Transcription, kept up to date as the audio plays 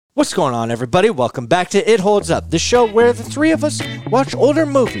What's going on, everybody? Welcome back to It Holds Up, the show where the three of us watch older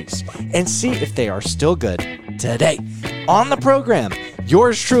movies and see if they are still good today. On the program,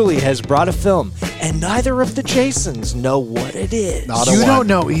 yours truly has brought a film, and neither of the Jasons know what it is. You don't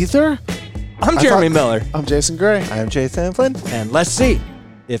know either? I'm Jeremy Miller, I'm Jason Gray. I'm Jason Flynn. and let's see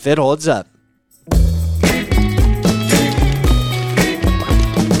if it holds up.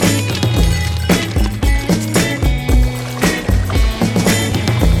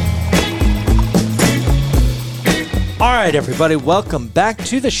 All right, everybody, welcome back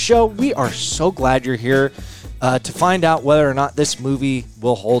to the show. We are so glad you're here to find out whether or not this movie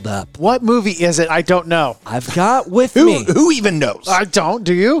will hold up. What movie is it? I don't know. I've got with me. Who even knows? I don't.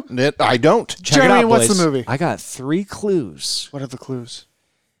 Do you? I don't. Check it Jeremy, out, what's boys. the movie? I got 3 clues. What are the clues?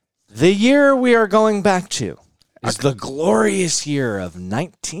 The year we are going back to is the glorious year of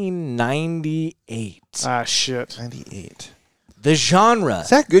 1998. Ah, shit. 98. The genre. Is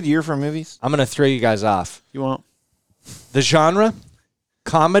that a good year for movies? I'm going to throw you guys off. You won't. The genre,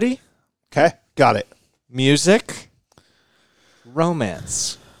 comedy, Okay, got it. music,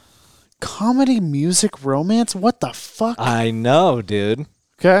 romance. Comedy, music, romance? What the fuck? I know, dude.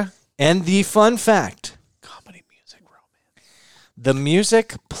 Okay. And the fun fact, Comedy, music, romance. the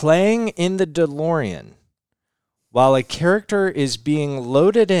music playing in the DeLorean while a character is being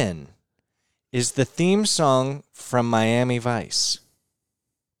loaded in is the theme song from Miami Vice.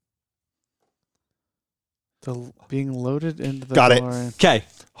 Being loaded into the Got it. DeLorean. Okay.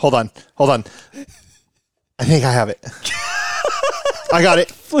 Hold on. I think I have it. I got it.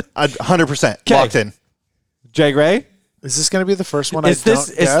 100%. Locked in. Jay Gray, Is this going to be the first one is I this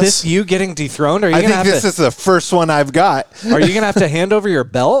don't guess? this you getting dethroned? Are you I gonna think have this to, is the first one I've got. Are you gonna have to hand over your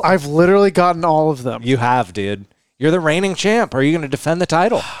belt? I've literally gotten all of them. You have, dude. You're the reigning champ. Are you gonna defend the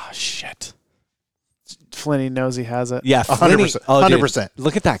title? Oh, shit. Flinny knows he has it. Yeah, 100%. Oh, dude, 100%.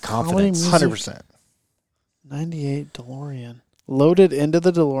 Look at that Comedy, confidence. music. 100%. 98 DeLorean. Loaded into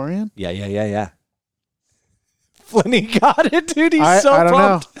the DeLorean? Yeah. Flinny got it, dude. He's I don't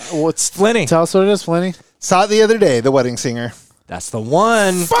pumped. know. What's Flinny. Tell us what it is, Flinny. Saw it the other day, The Wedding Singer. That's the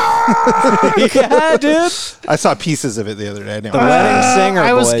one. Yeah, dude. I saw pieces of it the other day. The Wedding Singer,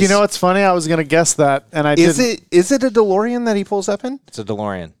 I was, boys. You know what's funny? I was going to guess that, and I Is didn't. it a DeLorean that he pulls up in? It's a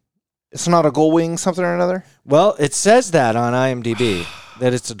DeLorean. It's not a Gullwing something or another? Well, it says that on IMDb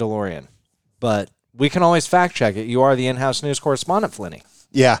that it's a DeLorean, but we can always fact check it. You are the in-house news correspondent, Flinny.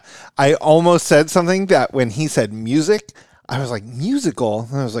 Yeah. I almost said something that when he said music, I was like, musical?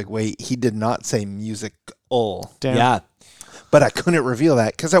 And I was like, wait, he did not say musical. Damn. Yeah. But I couldn't reveal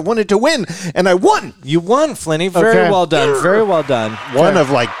that because I wanted to win, and I won. You won, Flinny. Very Okay. well done. Very well done. One of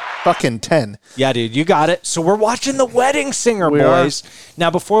like fucking 10. Yeah, dude, you got it. So we're watching The Wedding Singer, We boys. Now,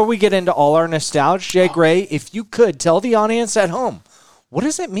 before we get into all our nostalgia, Jay Gray, if you could tell the audience at home, what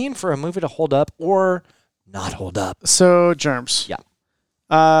does it mean for a movie to hold up or not hold up? So, Germs.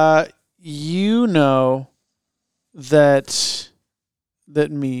 Yeah. You know that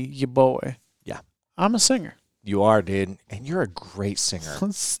me, your boy. Yeah. I'm a singer. You are, dude. And you're a great singer.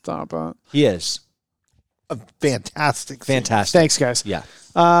 Let's stop it. He is. A fantastic. Fantastic. Thanks, guys. Yeah.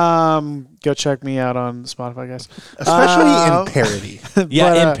 Go check me out on Spotify, guys. Especially in parody.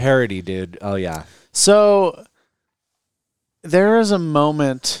 Yeah, But, in parody, dude. Oh, yeah. So, there is a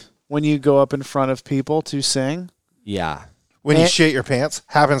moment when you go up in front of people to sing. Yeah. When you And- shit your pants,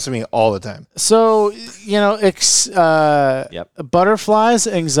 happens to me all the time. So, you know, Yep. butterflies,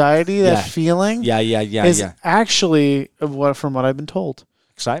 anxiety, that Yeah. feeling Yeah. is actually, from what I've been told.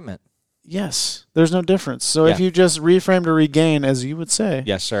 Excitement. Yes, there's no difference. So if Yeah. you just reframe to regain, as you would say,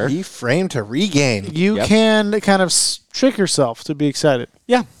 Yes, sir. Reframe to regain. you Yep. can kind of trick yourself to be excited.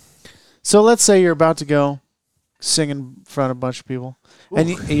 Yeah. So let's say you're about to go sing in front of a bunch of people, and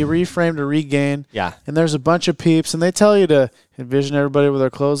you reframe to regain, Yeah. and there's a bunch of peeps, and they tell you to envision everybody with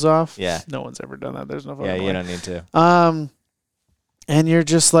their clothes off. Yeah. No one's ever done that. There's no Yeah, fucking you way. don't need to. And you're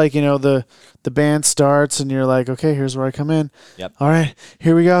just like, you know, the band starts and you're like, okay, here's where I come in. Yep. All right,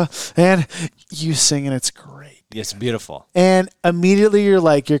 here we go. And you sing and it's great. It's beautiful. And immediately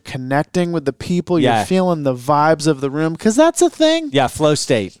you're connecting with the people. Yeah. You're feeling the vibes of the room because that's a thing. Yeah, flow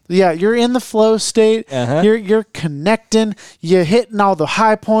state. Yeah, you're in the flow state. Uh-huh. You're connecting. You're hitting all the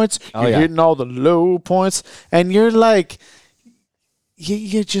high points. Oh, You're yeah. hitting all the low points. And you're like,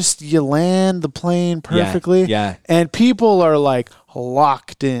 you land the plane perfectly. Yeah. And people are like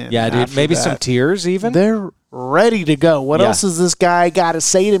locked in. Yeah, dude. after Maybe that. some tears even. They're ready to go. What Yeah. else has this guy got to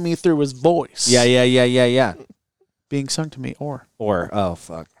say to me through his voice? Yeah. Being sung to me or Oh,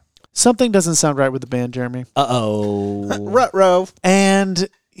 fuck. something doesn't sound right with the band, Jeremy. Uh-oh. Ruh-roh. And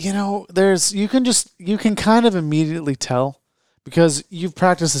you know, you can kind of immediately tell because you've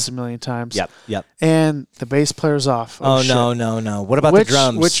practiced this a million times. Yep. And the bass player's off. Oh, no. What about the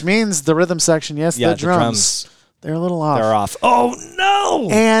drums? Which means the rhythm section, yes, Yeah, the drums. They're a little off. They're off. Oh, no!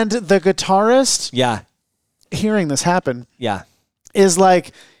 And the guitarist, Yeah. hearing this happen, Yeah. is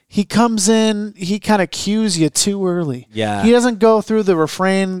like, he comes in, he kind of cues you too early. Yeah. He doesn't go through the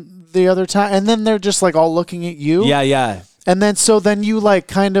refrain the other time, and then they're just like all looking at you. Yeah. And then you like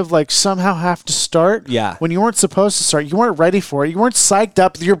kind of like somehow have to start. Yeah. When you weren't supposed to start. You weren't ready for it. You weren't psyched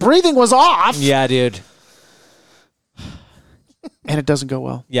up. Your breathing was off. Yeah, dude. And it doesn't go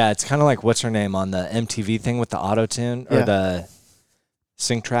well. Yeah, it's kind of like what's her name on the MTV thing with the auto tune or the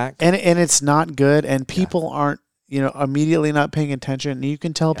sync track. And it's not good. And people aren't, immediately not paying attention. And you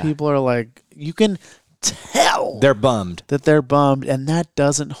can tell people are like, you can tell They're bummed. that they're bummed. And that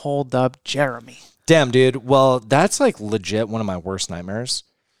doesn't hold up Jeremy. Damn, dude. Well, that's like legit one of my worst nightmares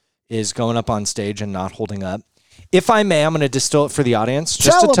is going up on stage and not holding up. If I may, I'm going to distill it for the audience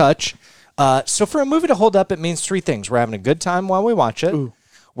just Tell a 'em. touch. So for a movie to hold up, it means three things. We're having a good time while we watch it. Ooh.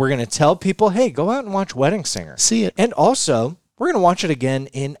 We're going to tell people, hey, go out and watch Wedding Singer. See it And also, we're going to watch it again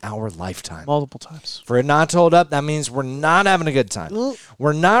in our lifetime. multiple times. For it not to hold up, that means we're not having a good time.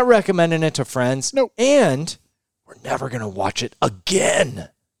 We're not recommending it to friends. Nope. And we're never going to watch it again.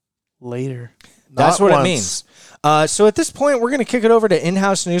 Later. That's Not what once. it means. So at this point, we're going to kick it over to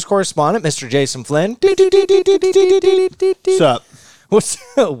in-house news correspondent, Mr. Jason Flynn. What's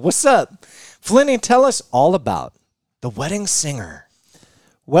up? What's up? Flinny, tell us all about The Wedding Singer.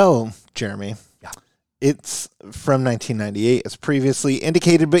 Well, Jeremy. Yeah. It's from 1998, as previously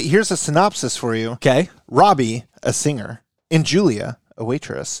indicated, but here's a synopsis for you. Okay. Robbie, a singer, and Julia, a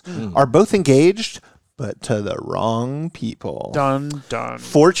waitress, are both engaged, but to the wrong people. Done.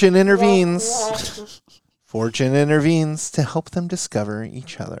 Fortune intervenes. Fortune intervenes to help them discover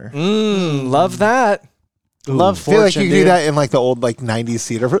each other. Love that. Love I feel like Fortune, you could do dude. that in like the old 90s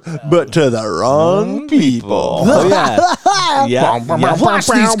theater, but to the wrong people. Oh, yeah. Yeah. Watch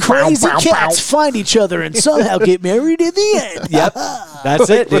these crazy cats find each other and somehow get married in the end. Yep. That's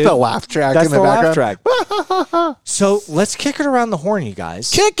it, dude. With a laugh track That's in the laugh background. track. So let's kick it around the horn, you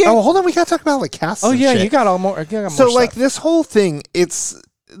guys. Kick it. Oh, hold on. We got to talk about cast. Oh, and yeah. shit. You got all more. So more stuff. this whole thing,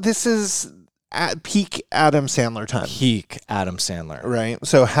 this is at peak Adam Sandler time. Peak Adam Sandler. Right.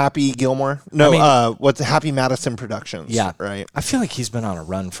 So Happy Gilmore. No, I mean- what's Happy Madison Productions. Yeah. Right. I feel like he's been on a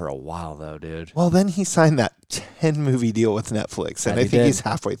run for a while, though, dude. Well, then he signed that 10-movie deal with Netflix, and That I he think did. he's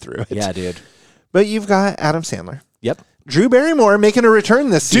halfway through it. Yeah, dude. But you've got Adam Sandler. Yep. Drew Barrymore making a return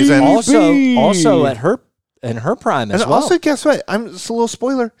this season. Also at her prime as And well. also, guess what? It's a little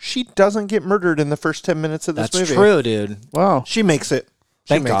spoiler. She doesn't get murdered in the first 10 minutes of this That's movie. true, dude. Wow. She makes it.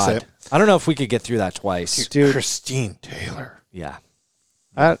 She Thank makes God. it. I don't know if we could get through that twice. Dude. Christine Taylor. Yeah.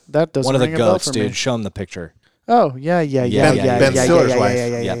 That doesn't One of the ring a bell goats, for dude. me. Show him the picture. Oh, yeah. Ben Stiller's wife.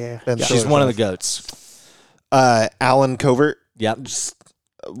 Yeah. Ben She's Stiller's one of wife. the goats. Alan Covert. Yep. Just,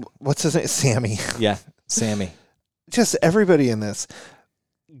 what's his name? Sammy. Yeah. Sammy. Just everybody in this.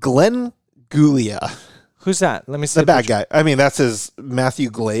 Glenn Gulia. Who's that? Let me see. The bad picture. guy. I mean, that's his Matthew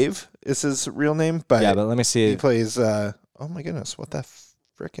Glave is his real name, but Yeah, but let me he see. plays. Oh my goodness, what the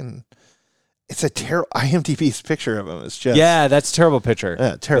frickin'? It's a terrible. IMDb's picture of him is just That's a terrible picture.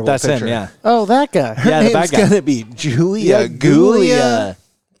 yeah, terrible. But that's picture. him, yeah. Oh, that guy. Her Yeah, the name's bad guy. gonna be Julia Gulia.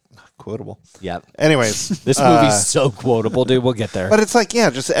 Quotable. Yep. Anyways, This movie's so quotable, dude. We'll get there. but it's like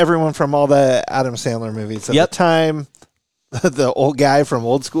just everyone from all the Adam Sandler movies at Yep. the time. The old guy from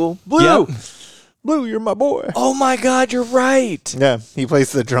Old School, Blue. Yep. Blue, you're my boy. Oh my God, you're right. Yeah, he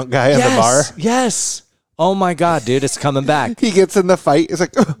plays the drunk guy in the bar. Yes. Oh my God, dude, it's coming back. He gets in the fight. He's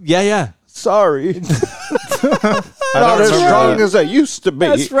like, "Oh, Yeah. sorry, not as remember strong that. as I used to be."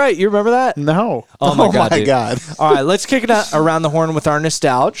 That's right. You remember that? No. Oh my God, dude. God. All right, let's kick it around the horn with our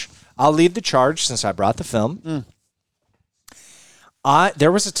nostalgia. I'll lead the charge since I brought the film.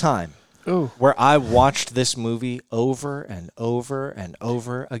 There was a time Ooh. where I watched this movie over and over and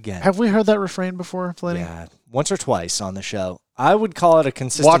over again. Have we heard that refrain before, Flinny? Yeah, once or twice on the show. I would call it a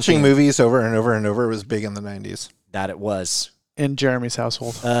consistent Watching theme. movies over and over and over was big in the 90s. That it was, In Jeremy's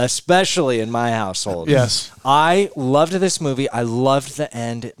household. especially in my household. Yes. I loved this movie. I loved the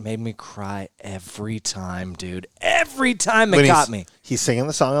end. It made me cry every time, dude. Every time it When got me. He's singing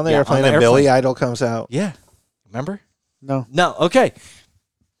the song on the Yeah, airplane, on the and Billy airplane. Idol comes out. Yeah. Remember? No. No. Okay.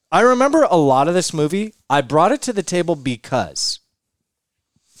 I remember a lot of this movie. I brought it to the table because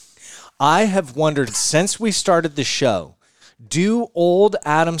I have wondered since we started the show, do old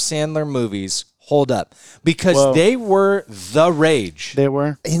Adam Sandler movies hold up? Because Whoa. they were the rage. They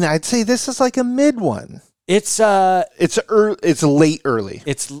were? And I'd say this is like a mid one. It's It's late early.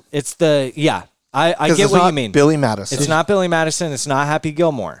 it's the I 'Cause get it's what you not mean. Billy Madison. It's not Billy Madison. It's not Happy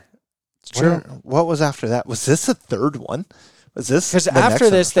Gilmore. What was after that? Was this the third one? Was this Because the after next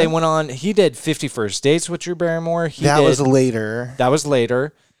this, they episode? went on. He did 50 First Dates with Drew Barrymore. That was later. That was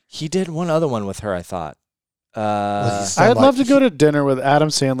later. He did one other one with her, I thought. I'd love to go to dinner with Adam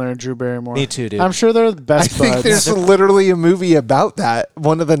Sandler and Drew Barrymore. Me too, dude. I'm sure they're the I best think buds. there's literally a movie about that.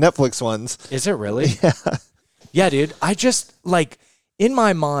 One of the Netflix ones. Is it really? Yeah. Yeah, dude. I just, like, in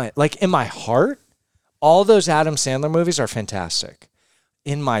my mind, like, in my heart, all those Adam Sandler movies are fantastic.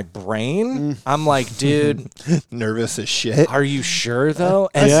 In my brain, I'm like, dude, Nervous as shit. are you sure, though?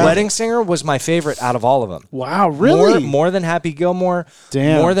 And Yeah. Wedding Singer was my favorite out of all of them. Wow, really? More than Happy Gilmore.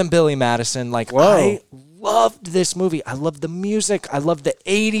 Damn. More than Billy Madison. Like, Whoa. I loved this movie. I loved the music. I loved the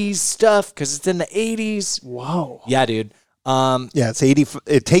 80s stuff because it's in the 80s. Whoa. Yeah, dude. Yeah, it's 80.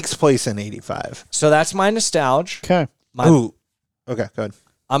 It takes place in 85. So that's my nostalgia. Okay. Ooh. Okay, go ahead.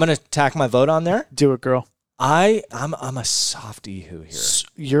 I'm going to tack my vote on there. Do it, girl. I'm a soft Ehu here.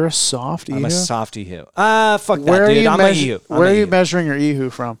 You're a soft I'm a Ehu? soft Ehu. Fuck Where that, are dude. you I'm a Ehu. I'm Where a are you Ehu. measuring your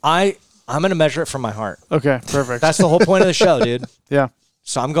Ehu from? I'm going to measure it from my heart. Okay, perfect. That's the whole point of the show, dude. Yeah.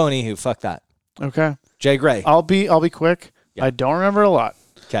 So I'm going Ehu. Fuck that. Okay. Jay Gray. I'll be quick. Yeah. I don't remember a lot.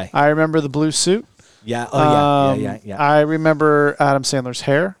 Okay. I remember the blue suit. Yeah. Oh, yeah. Yeah. I remember Adam Sandler's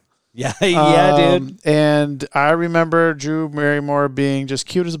hair. Yeah. Yeah, dude. And I remember Drew Barrymore being just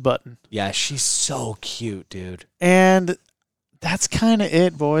cute as a button. Yeah, she's so cute, dude. And that's kind of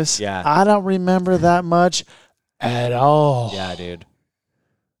it, boys. Yeah. I don't remember that much at all. Yeah, dude.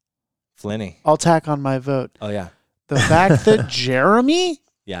 Flinny. I'll tack on my vote. Oh, yeah. The fact that Jeremy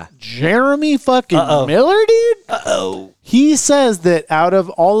fucking Uh-oh. Miller, dude, Uh-oh. he says that out of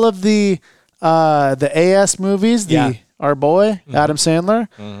all of the AS movies, Yeah. our boy, Adam Sandler,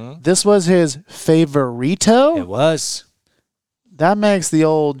 this was his favorito. It was. That makes the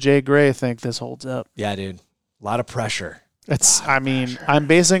old Jay Gray think this holds up. Yeah, dude. A lot of pressure. I'm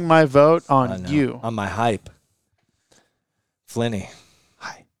basing my vote I on know. you. On my hype. Flinny.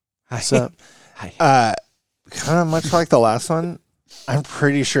 Hi. What's up? Hi. Kind of much like the last one. I'm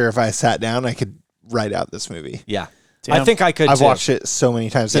pretty sure if I sat down, I could write out this movie. Yeah. Damn. I think I could, I've too. watched it so many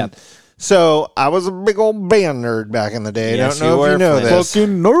times. Yeah. And so I was a big old band nerd back in the day. Yes, I don't know you if were, you know Flynn. this.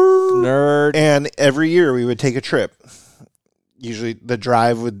 Fucking nerd. Nerd. And every year we would take a trip. Usually the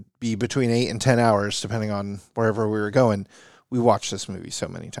drive would be between 8 and 10 hours, depending on wherever we were going. We watched this movie so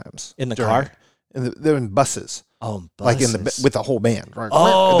many times. In the car? They're in buses. Oh, Like buses. with the whole band. Right?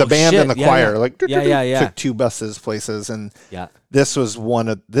 Oh, the band shit. and the Yeah, choir. yeah. Like Yeah. took two buses places, and Yeah. this was one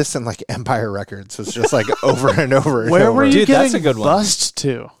of this and like Empire Records was just like over and over. And Where over. were you Dude, that's getting a good one. bussed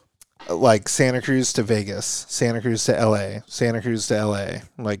to? Like Santa Cruz to Vegas, Santa Cruz to LA, Santa Cruz to LA.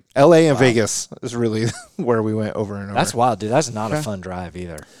 Like LA and Vegas is really where we went over and over. That's wild, dude. That's not a Okay. fun drive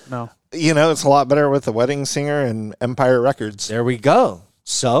either. No. You know, it's a lot better with the Wedding Singer and Empire Records. There we go.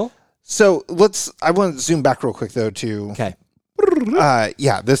 So, So I want to zoom back real quick though to okay.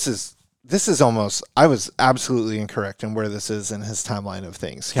 this is almost, I was absolutely incorrect in where this is in his timeline of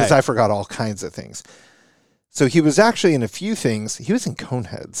things because Okay. I forgot all kinds of things. So he was actually in a few things. He was in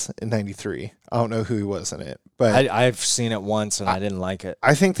Coneheads in '93. I don't know who he was in it, but I've seen it once and I didn't like it.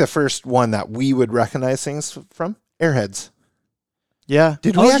 I think the first one that we would recognize things from, Airheads. Yeah.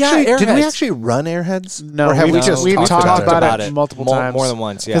 Did Oh, we yeah, actually Airheads. run Airheads? No, or have we we've just talked about it? it multiple times. More than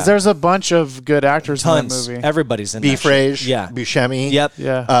once, yeah. Because there's a bunch of good actors in Tons. that movie. Everybody's in B. that shit. Frage, Yeah. Buscemi, Yep.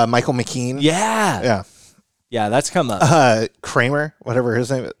 Yeah. Michael McKean, Yeah. yeah, Yeah, that's come up. Kramer, whatever his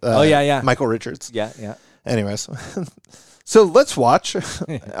name. Oh, yeah. Michael Richards. Yeah. Anyways, so let's watch.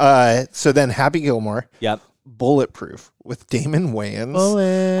 So then, Happy Gilmore, Yep. Bulletproof with Damon Wayans.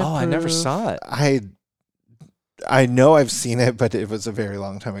 Oh, I never saw it. I know I've seen it, but it was a very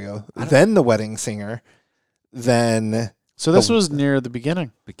long time ago. Then The Wedding Singer. Then So this was near the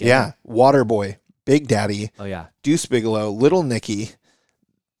beginning. yeah, Waterboy, Big Daddy, Oh, yeah. Deuce Bigelow, Little Nicky.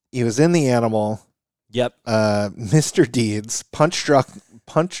 He was in The Animal. Yep. Mr. Deeds, Punch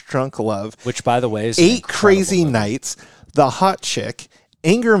Drunk Love, Which, by the way, is an 8 incredible Crazy movie. Nights, The Hot Chick,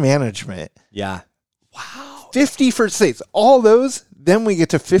 Anger Management, Yeah. 50 First Dates. All those. Then we get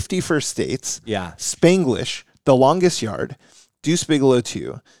to 50 First Dates, Yeah. Spanglish, The Longest Yard, Deuce Bigelow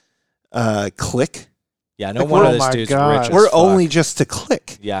 2, Click. Yeah. No Like, wonder oh this my dude's God. rich as We're fuck. only just to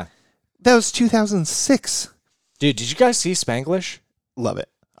Click. Yeah. That was 2006. Dude, did you guys see Spanglish? Love it.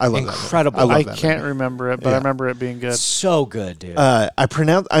 I love Incredible. that. movie. I love that can't movie. remember it, but Yeah. I remember it being good. So good, dude.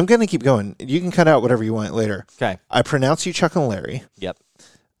 I'm going to keep going. You can cut out whatever you want later. Okay. I pronounce you Chuck and Larry. Yep.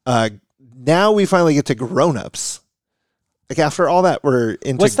 Now we finally get to grown-ups. Like after all that, we're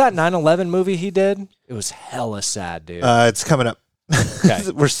into. What's that 9/11 movie he did? It was hella sad, dude. It's coming up. Okay.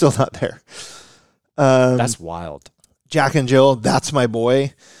 We're still not there. That's wild. Jack and Jill, That's My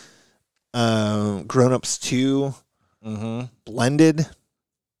Boy. Grown Ups 2. Blended.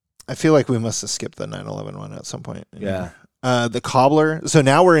 I feel like we must have skipped the 9/11 one at some point. Yeah. The Cobbler. So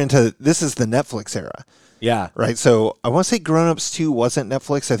now we're into, this is the Netflix era. Yeah. Right. So I want to say Grown Ups 2 wasn't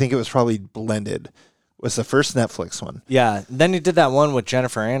Netflix. I think it was probably Blended. Was the first Netflix one. Yeah. Then he did that one with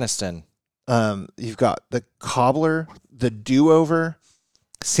Jennifer Aniston. You've got The Cobbler, The Do-Over,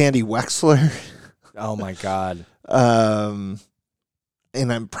 Sandy Wexler. Oh my God. And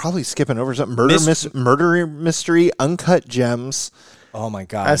I'm probably skipping over something. Murder Mystery, Uncut Gems. Oh my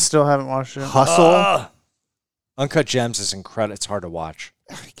God. I still haven't watched it. Hustle. Uncut Gems is incredible. It's hard to watch.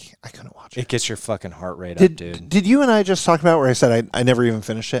 I couldn't watch it. It gets your fucking heart rate up, dude. Did you and I just talk about where I said I never even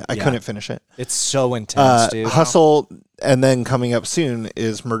finished it? I Yeah. couldn't finish it. It's so intense, dude. Hustle, and then coming up soon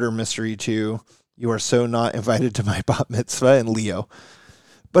is Murder Mystery 2. You Are So Not Invited to My Bat Mitzvah, and Leo.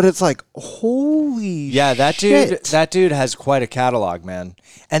 But it's like, holy shit. That dude has quite a catalog, man.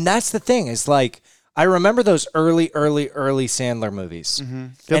 And that's the thing, is like, I remember those early Sandler movies. Mm-hmm.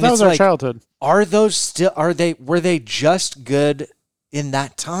 And That it's was our like, childhood. Were they just good in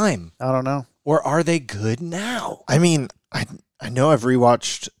that time? I don't know. Or are they good now? I mean, I know I've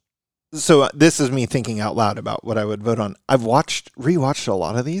rewatched. So this is me thinking out loud about what I would vote on. I've rewatched a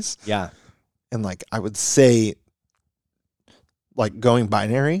lot of these. Yeah. And like, I would say, like going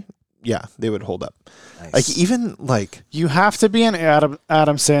binary, yeah, they would hold up. Nice. Like even like You have to be an Adam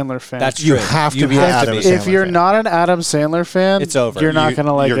Sandler fan. That's you true. have to You be an have to Adam be. Sandler if you're fan. not an Adam Sandler fan, It's over. You're not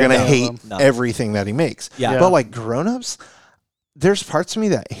gonna like. You're gonna any of hate them. No. everything that he makes. Yeah. But like Grown Ups, there's parts of me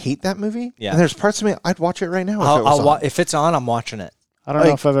that hate that movie. Yeah. And there's parts of me I'd watch it right now if it was on. If it's on, I'm watching it. I don't know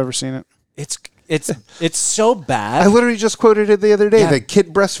Like- if I've ever seen it. It's so bad. I literally just quoted it the other day. Yeah. The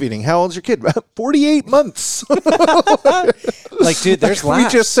kid breastfeeding. How old's your kid? 48 months. Like, dude, there's we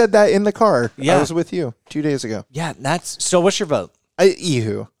laughs. just said that in the car. Yeah. I was with you 2 days ago. Yeah, that's so. What's your vote?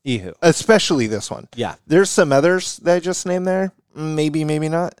 Ehu. Ehu. Especially this one. Yeah, There's some others that I just named there. Maybe, maybe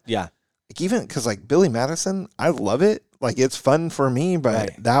not. yeah. Like even because like Billy Madison, I love it. Like it's fun for me, but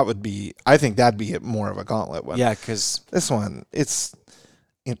Right. that would be. I think that'd be more of a gauntlet one. Yeah, because This one, it's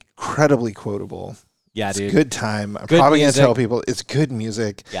incredibly quotable. yeah, It's dude. good time. I'm Good probably gonna music. tell people it's good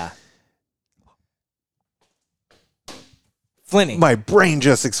music. Yeah. Flinny. My brain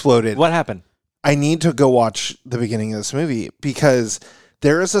just exploded. What happened? I need to go watch the beginning of this movie because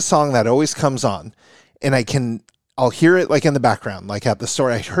there is a song that always comes on, and I'll hear it like in the background, like at the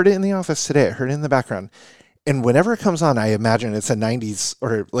store. I heard it in the office today. I heard it in the background. And whenever it comes on, I imagine it's a 90s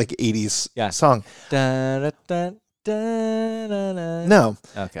or like 80s song. Da, da, da, da, da, da. No.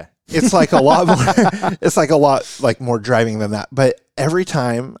 Okay. It's like a lot more it's like a lot like more driving than that. But every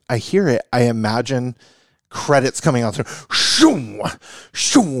time I hear it, I imagine credits coming on through shoo,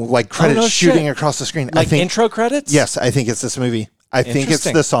 shoo, like credits no shooting shit. across the screen. Like I think intro credits? yes, I think it's this movie. I think it's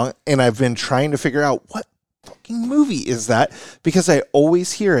Interesting. the song, and I've been trying to figure out what fucking movie is that because I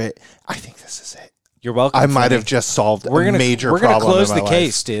always hear it. I think this is it. You're welcome. I might Flinny. have just solved We're a gonna major we're gonna problem close in the my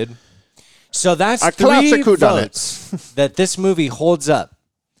case, dude. So that's A 3 classic whodunit. votes that this movie holds up.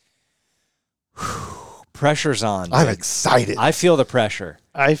 Pressure's on. I'm dude. excited. I feel the pressure.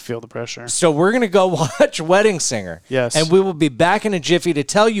 I feel the pressure. So we're going to go watch Wedding Singer. Yes. And we will be back in a jiffy to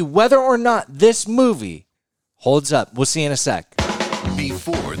tell you whether or not this movie holds up. We'll see you in a sec.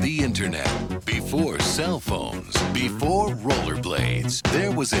 Before the internet, before cell phones, before rollerblades,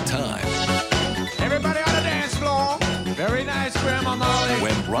 there was a time Everybody on the dance floor. Very nice, Grandma Molly.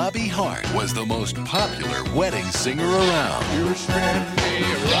 when Robbie Hart was the most popular wedding singer around. You spin me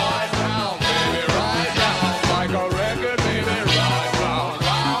right round, baby, right round. Like a record, baby, right round,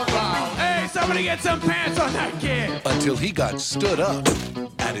 round, round. Hey, somebody get some pants on that kid. Until he got stood up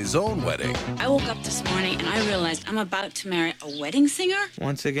at his own wedding. I woke up this morning and I realized I'm about to marry a wedding singer.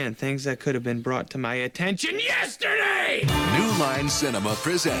 Once again, things that could have been brought to my attention yesterday. New Line Cinema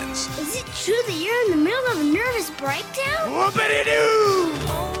presents Is it true that you're in the middle of a nervous breakdown? Whoopity-doo!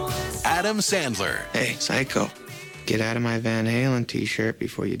 Adam Sandler Hey, Psycho, get out of my Van Halen t-shirt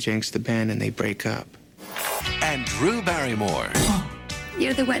before you jinx the band and they break up. and Drew Barrymore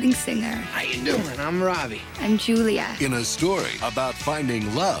You're the wedding singer. How you doing? I'm Robbie. I'm Julia. in a story about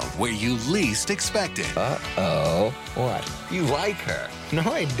finding love where you least expect it. Uh-oh. What? You like her? No,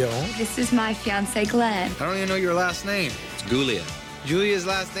 I don't. This is my fiance, Glenn. I don't even know your last name. It's Gulia. Julia's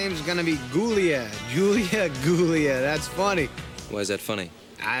last name is gonna be Gulia. Julia Gulia. That's funny. Why is that funny?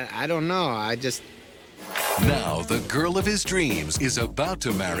 I don't know. I just... Now the girl of his dreams is about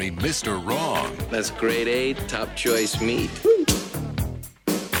to marry Mr. Wrong. That's grade A, top choice meat.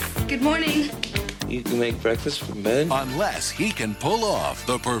 Good morning. You can make breakfast for bed? Unless he can pull off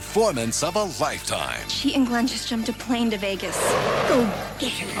the performance of a lifetime. She and Glenn just jumped a plane to Vegas. Go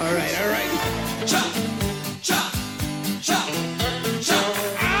get her. All right. Chop, chop, chop,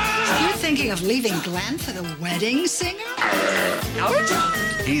 chop. You're thinking of leaving Glenn for the wedding singer?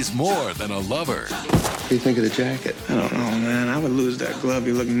 He's more than a lover. What do you think of the jacket? I don't know, man. I would lose that glove.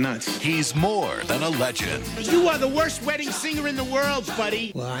 You look nuts. He's more than a legend. You are the worst wedding singer in the world,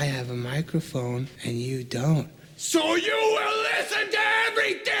 buddy. Well, I have a microphone, and you don't. So you will listen to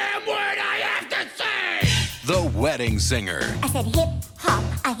every damn word I have to say. The Wedding Singer. I said hip hop,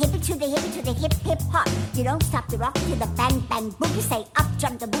 a hippie to the hip hip hop. You don't stop the rock to the bang bang boogie. Say up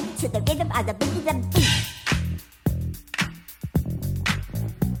jump the boogie to the rhythm of the boogie the beat.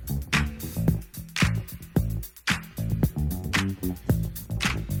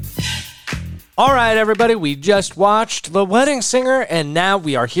 All right, everybody, we just watched The Wedding Singer, and now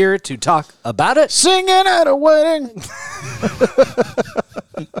we are here to talk about it. Singing at a wedding.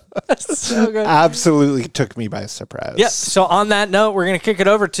 That's so good. Absolutely took me by surprise. Yep. So on that note, we're going to kick it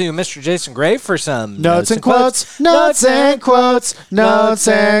over to Mr. Jason Gray for some Notes and quotes. Notes and quotes. Notes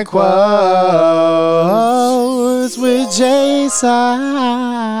and quotes with Jason.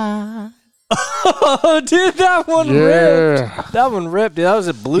 Oh, dude, that one ripped. That one ripped, dude. That was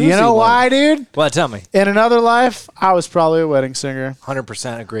a bluesy You know one. why, dude? What? Tell me. In another life, I was probably a wedding singer.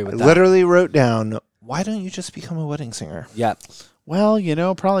 100% agree with I that. literally wrote down, why don't you just become a wedding singer? Yeah. Well,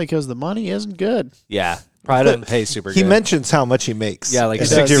 probably because the money isn't good. Yeah. Probably doesn't pay super He good. mentions how much he makes. Yeah, like I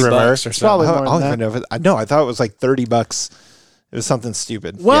 60 do remember. bucks or It's something. probably more I than don't that. even know if no, I thought it was like $30. It was something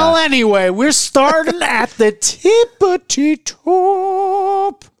stupid. Well, anyway, we're starting at the tippity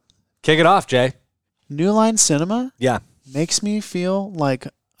top. Kick it off, Jay. New Line Cinema Yeah. makes me feel like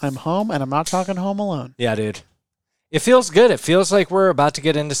I'm home, and I'm not talking Home Alone. Yeah, dude. It feels good. It feels like we're about to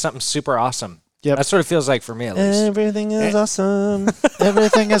get into something super awesome. Yep. That's what it feels like for me, at least. Everything is awesome.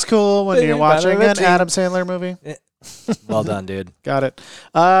 Everything is cool when you're watching an Better Adam Sandler movie. Well done, dude. Got it.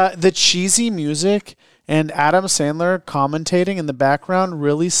 The cheesy music and Adam Sandler commentating in the background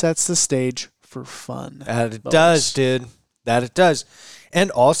really sets the stage for fun. That it does, dude. That it does. And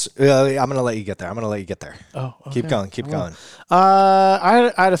also, I'm going to let you get there. Oh, okay. Keep going. Keep going.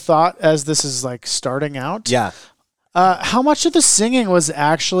 I had a thought as this is like starting out. Yeah. How much of the singing was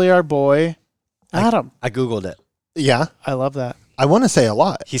actually our boy Adam? I Googled it. Yeah. I love that. I want to say a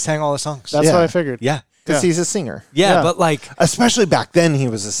lot. He sang all the songs. That's Yeah. what I figured. Yeah. Because he's a singer. Yeah, but like Especially back then, he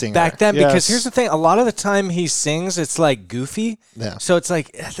was a singer. back then, because Yes. here's the thing. A lot of the time he sings, it's like goofy. Yeah. So it's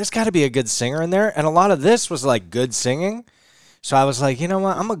like, there's got to be a good singer in there. And a lot of this was like good singing. So I was like, you know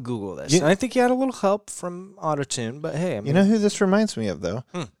what? I'm going to Google this. And I think he had a little help from Autotune, but hey, I mean, You know who this reminds me of, though?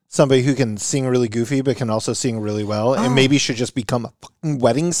 Somebody who can sing really goofy, but can also sing really well, and maybe should just become a fucking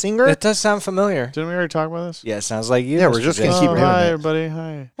wedding singer. it does sound familiar. Didn't we already talk about this? Yeah, it sounds like you. Yeah, we're Mr. just gonna Jason. keep doing Hi, it. everybody.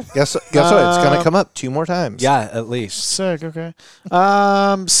 Hi. Guess what? It's gonna come up 2 more times. Yeah, at least. Sick. Okay.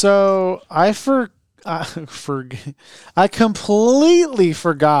 So I I completely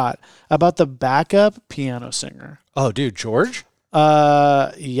forgot about the backup piano singer. Oh, dude, George?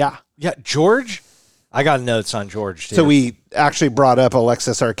 Yeah. Yeah, George? I got notes on George, dude. So we actually brought up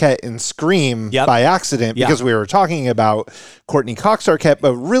Alexis Arquette in Scream Yep. by accident Yep. because we were talking about Courtney Cox Arquette,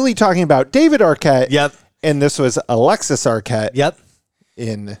 but really talking about David Arquette. Yep. And this was Alexis Arquette Yep.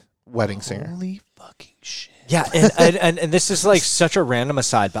 in Wedding Singer. Holy fucking shit. Yeah, and this is like such a random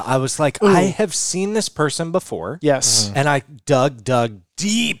aside, but I was like, I have seen this person before. Yes. And I dug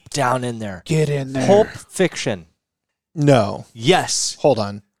deep down in there. Get in there. Pulp Fiction. No. Yes. Hold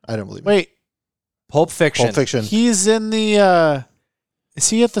on. I don't believe it. Wait. Pulp Fiction. Pulp Fiction. He's in the. Is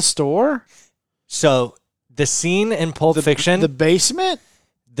he at the store? So the scene in Pulp Fiction. The basement?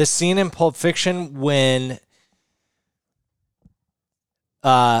 The scene in Pulp Fiction when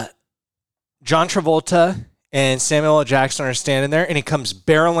John Travolta and Samuel L. Jackson are standing there, and he comes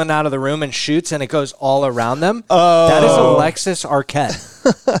barreling out of the room and shoots, and it goes all around them. Oh. That is Alexis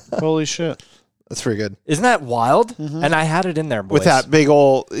Arquette. Holy shit. That's pretty good. Isn't that wild? And I had it in there, boys. With that big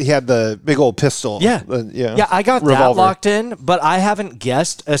old, he had the big old pistol. Yeah. Yeah, I got revolver. that locked in, but I haven't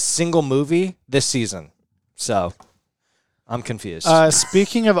guessed a single movie this season. So I'm confused.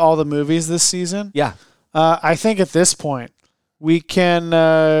 Speaking of all the movies this season, yeah. I think at this point we can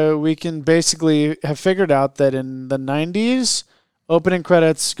basically have figured out that in the 90s, opening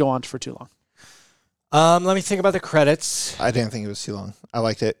credits go on for too long. Let me think about the credits. I didn't think it was too long. I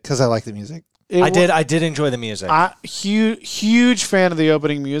liked it because I like the music. I did enjoy the music. Huge fan of the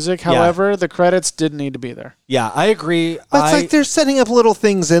opening music. However, the credits didn't need to be there. Yeah, I agree. But it's like they're setting up little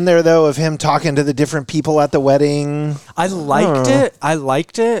things in there, though, of him talking to the different people at the wedding. I liked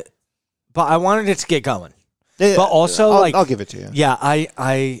it. but I wanted it to get going. Yeah, But also, I'll give it to you. Yeah,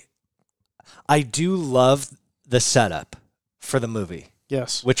 I do love the setup for the movie,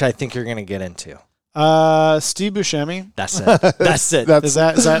 Yes. which I think you're going to get into. Steve Buscemi. That's it. That's it. Is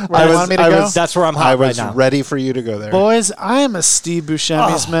that where you want me to go? That's where I'm hot I right was now. ready for you to go there. Boys, I am a Steve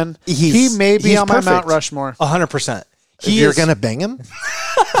Buscemi's man. He he's- may be he's on my perfect. Mount Rushmore. 100%. If you're going to bang him?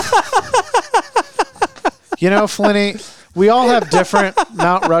 You know, Flinny, we all have different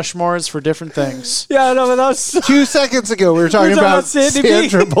Mount Rushmores for different things. Yeah, no, but that was 2 seconds ago, we were talking about Sandy B.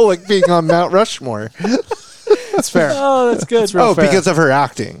 Sandra Bullock being on Mount Rushmore. That's fair. Oh, that's good. That's real Oh, fair. because of her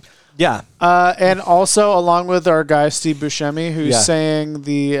acting. Yeah. And also along with our guy Steve Buscemi, who's Yeah. saying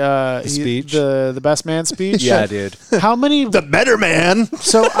the speech? the best man speech. Yeah, dude. How many? The better man.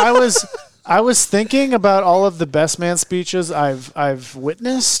 So I was thinking about all of the best man speeches I've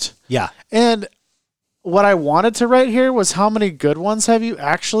witnessed, Yeah. and what I wanted to write here was how many good ones have you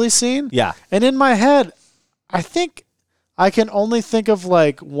actually seen? Yeah. And in my head, I think I can only think of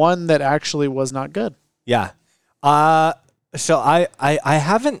like one that actually was not good. Yeah. So I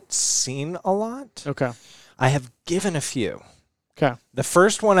haven't seen a lot. Okay. I have given a few. Okay. The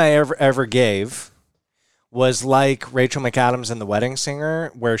first one I ever gave was like Rachel McAdams in The Wedding Singer,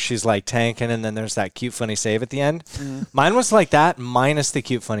 where she's like tanking and then there's that cute funny save at the end. Mm-hmm. Mine was like that minus the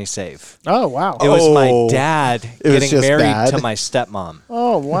cute funny save. Oh wow. It was my Oh, dad was getting just married bad? to my stepmom.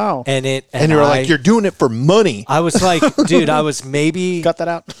 Oh wow. And And you were like, you're doing it for money. I was like, dude, I was maybe Cut that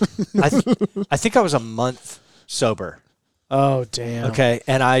out. I think I was a month sober. Oh damn. Okay.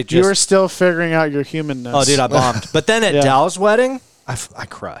 And I just You were still figuring out your humanness. Oh, dude, I bombed. But then at Yeah. Dal's wedding, I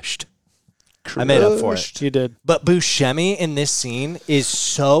crushed. I made up for it. You did. But Buscemi in this scene is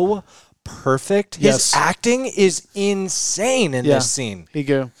so perfect. His Yes. acting is insane in Yeah. this scene. He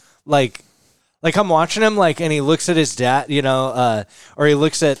go. Like I'm watching him, like, and he looks at his dad, you know, or he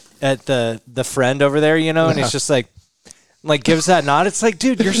looks at the friend over there, you know, and he's just like gives that nod. It's like,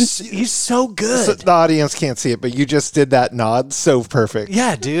 dude, he's so good. So the audience can't see it, but you just did that nod so perfect.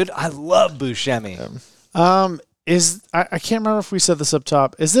 Yeah, dude, I love Buscemi. I can't remember if we said this up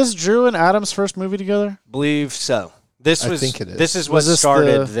top. Is this Drew and Adam's first movie together? Believe so. This I was think it is. This is what Was this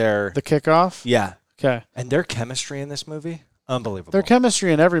started the their kickoff? yeah. Okay. And their chemistry in this movie, unbelievable. Their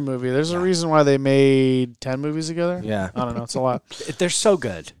chemistry in every movie. There's a reason why they made 10 movies together. Yeah. I don't know. It's a lot. They're so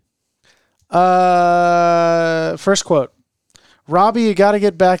good. First quote. Robbie, you got to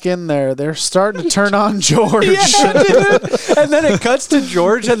get back in there. They're starting to turn on George. Yeah, dude. And then it cuts to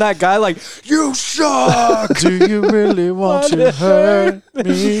George and that guy like, you suck. Do you really want to hurt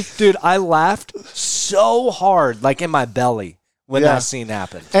me? Dude, I laughed so hard, like in my belly when Yeah. that scene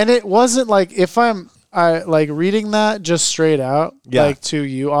happened. And it wasn't like if I like reading that just straight out, Yeah. like to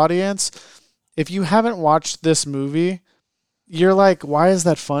you audience, if you haven't watched this movie, you're like, why is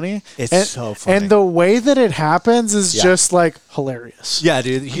that funny? It's so funny. And the way that it happens is just like hilarious. Yeah,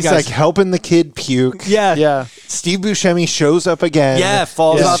 dude. He's like helping the kid puke. yeah. Yeah. Steve Buscemi shows up again. Yeah,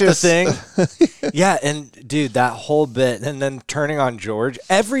 falls It's off just- the thing. Yeah, and dude, that whole bit, and then turning on George.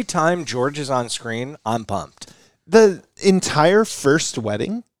 Every time George is on screen, I'm pumped. The entire first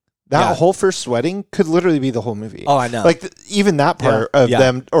wedding, that Yeah. whole first wedding could literally be the whole movie. Oh, I know. Like even that part of Yeah.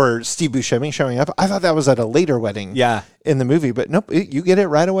 them or Steve Buscemi showing up, I thought that was at a later wedding Yeah, in the movie, but nope, you get it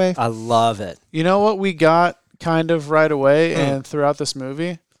right away. I love it. You know what we got kind of right away and throughout this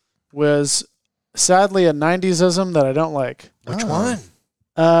movie was sadly a 90s-ism that I don't like. Which one?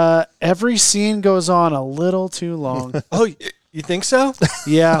 Every scene goes on a little too long. Oh, you think so?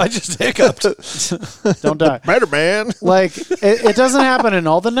 Yeah. I just hiccuped. Don't die. Better man. Like it doesn't happen in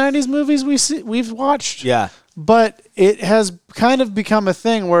all the 90s movies we've watched. Yeah. But it has kind of become a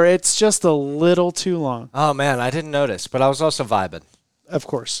thing where it's just a little too long. Oh man, I didn't notice, but I was also vibing. Of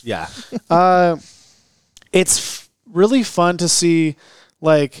course. Yeah. It's really fun to see,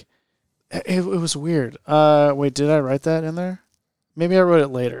 like, it was weird. Wait, did I write that in there? Maybe I wrote it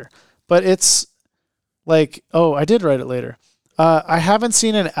later. But it's like, oh, I did write it later. I haven't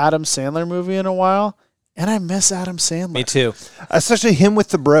seen an Adam Sandler movie in a while, and I miss Adam Sandler. Me too. Especially him with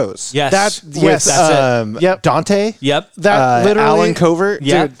the bros. Yes. Yes. That's it. Yep. Dante. Yep. That literally, Alan Covert.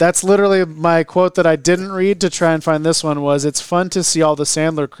 Yeah. dude, that's literally my quote that I didn't read to try and find this one was, it's fun to see all the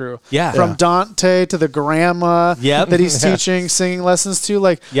Sandler crew. Yeah. From Dante to the grandma Yep. that he's teaching singing lessons to.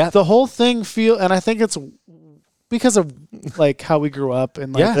 Like, Yep. the whole thing and I think it's because of, like, how we grew up.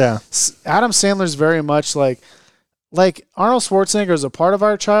 And, like, Yeah. Adam Sandler's very much like Arnold Schwarzenegger is a part of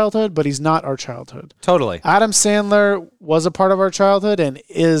our childhood, but he's not our childhood. Totally. Adam Sandler was a part of our childhood and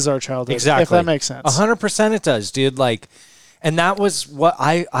is our childhood. Exactly. If that makes sense. 100% it does, dude. Like, and that was what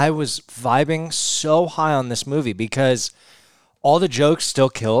I was vibing so high on this movie because all the jokes still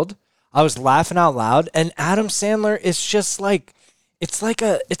killed. I was laughing out loud, and Adam Sandler is just like, it's like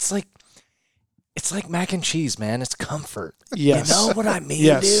mac and cheese, man. It's comfort. Yes. You know what I mean,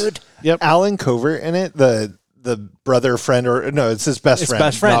 Yes. dude? Yep. Alan Covert in it, the brother friend, or no, it's his best friend,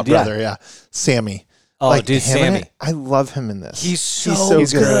 not yeah. brother. Yeah, Sammy. Oh, dude, him in Sammy. it, I love him in this. He's so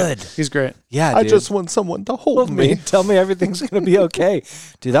good. He's great. Yeah, I dude. just want someone to hold me. Tell me everything's gonna be okay,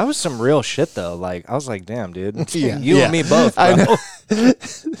 dude. That was some real shit, though. Like, I was like, damn, dude. Yeah. You and me both, bro. I know.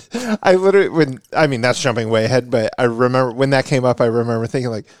 I literally, that's jumping way ahead, but I remember when that came up. I remember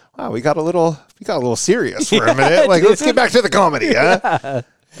thinking like, wow, we got a little serious for a minute. Like, let's get back to the comedy, huh?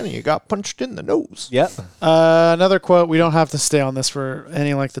 And you got punched in the nose. Yep. Another quote. We don't have to stay on this for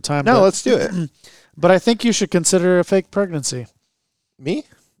any length of time. No, let's do it. But I think you should consider a fake pregnancy. Me?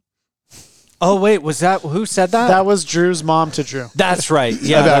 Oh wait, was that who said that? That was Drew's mom to Drew. That's right.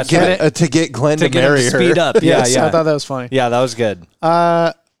 Yeah, About that's right. to get Glenn to, To get him marry to speed her. up. Yeah, Yes, yeah. I thought that was funny. Yeah, that was good.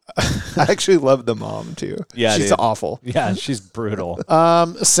 I actually love the mom too. Yeah, she's dude. awful. Yeah, she's brutal.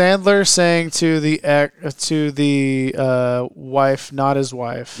 Sandler saying to the wife, not his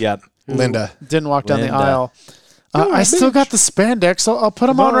wife. Yep. who Linda. didn't walk down the Linda. aisle. I still got the spandex. I'll put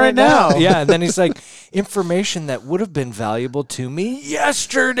them on right now. Yeah, and then he's like, information that would have been valuable to me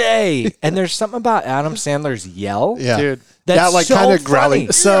yesterday. And there's something about Adam Sandler's yell. Yeah. Dude. That's yeah, like so kind of growly.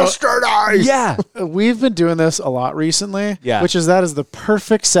 funny. So Yeah. we've been doing this a lot recently. Yeah. Which is the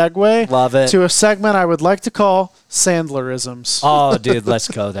perfect segue. Love it. To a segment I would like to call Sandlerisms. Oh, dude, let's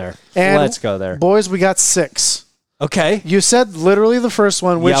go there. And let's go there. Boys, we got 6. Okay. You said literally the first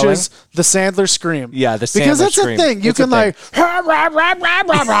one, which Yelling? is the Sandler scream. Yeah, the because Sandler that's scream. a thing. You It's a can like, rah, rah, rah, rah,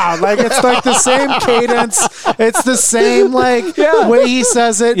 rah, rah. Like it's like the same cadence. It's the same like way he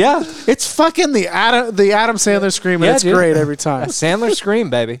says it. Yeah. It's fucking the Adam Sandler scream, and Yeah, it's dude. great every time. Sandler scream,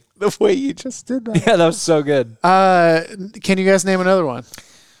 baby. The way you just did that. Yeah, that was so good. Can you guys name another one?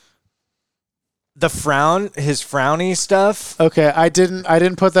 The his frowny stuff. Okay, I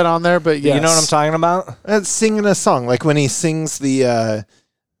didn't put that on there, but yes. You know what I'm talking about? That's singing a song, like when he sings the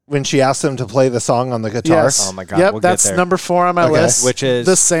when she asks him to play the song on the guitar. Yes. Oh my God, Yep, we'll get that's there. number 4 on my Okay. list. Which is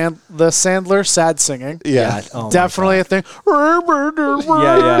the Sandler sad singing. Yeah. Oh my Definitely a thing.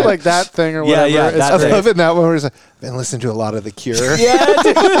 yeah. Like that thing or Yeah, whatever. yeah, It's that I great. love it now when he's like, been listening to a lot of The Cure.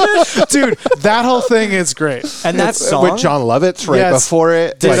 Dude, that whole thing is great. And that song With John Lovitz right Yes. before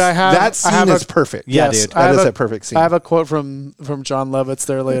it. Did like, I have- that I scene have is a- perfect. Yeah, Yes, dude. I That have is a perfect scene. I have a quote from John Lovitz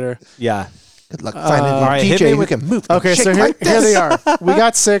there later. Yeah. Good luck finding a all right, hit DJ me who with- can move. Okay, and so shake here, like here they this. are. We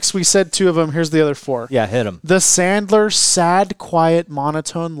got 6. We said 2 of them. Here's the other 4. Yeah, hit him. The Sandler sad, quiet,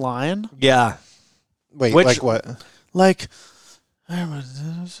 monotone line. Yeah. Wait, Which- like what? Like he Yeah,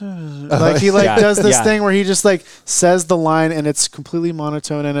 does this yeah. thing where he just like says the line and it's completely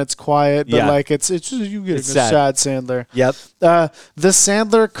monotone and it's quiet, but Yeah. like it's just, you get It's a sad. sad Sandler. Yep. The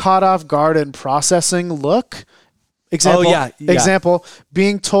Sandler caught off guard and processing look. Example, Oh, yeah. Example,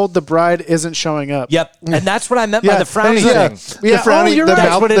 being told the bride isn't showing up. Yep. And that's what I meant by Yeah. the frowny Yeah. thing. Yeah. The frowny, you're the right.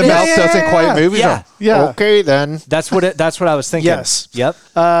 mouth, what it the is. mouth Yeah, doesn't yeah, quite yeah. move. He's Yeah. like, Yeah. okay, then. That's what I was thinking. Yes. Yep.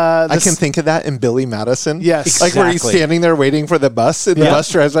 I can think of that in Billy Madison. Yes. Like where he's Exactly. standing there waiting for the bus, and the Yeah.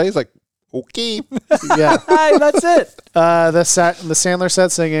 bus drives by. He's like, okay. Yeah. Right, that's it. The Sandler said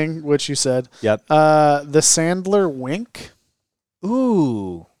singing, which you said. Yep. The Sandler wink.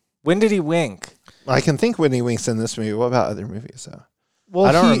 Ooh. When did he wink? I can think when he winks in this movie. What about other movies, though? Well,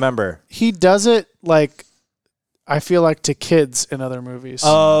 I don't remember. He does it like I feel like to kids in other movies.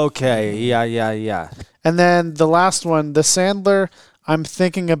 Okay. Yeah. And then the last one, the Sandler, I'm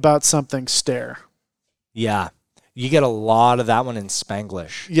thinking about something stare. Yeah. You get a lot of that one in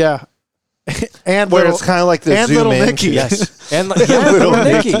Spanglish. Yeah. And Where little, it's kind of like the and zoom Little in. Nicky. Yes. And Little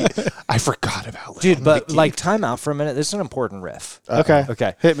Nicky. I forgot about Little Dude, but Nicky. like time out for a minute. This is an important riff. Okay.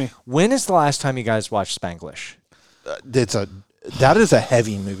 Okay. Hit me. When is the last time you guys watched Spanglish? That is a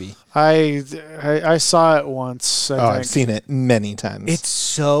heavy movie. I saw it once. I think. I've seen it many times. It's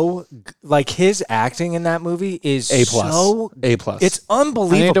so like his acting in that movie is A+. So A+. It's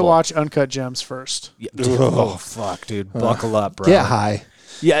unbelievable. I need to watch Uncut Gems first. Yeah, dude, oh fuck, dude, buckle up, bro. Get high.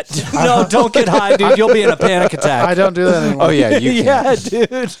 Yeah, no, don't get high, dude. You'll be in a panic attack. I don't do that anymore. Oh yeah, you can. Yeah,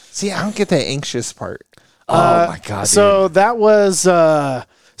 dude. See, I don't get the anxious part. Oh my god. So that was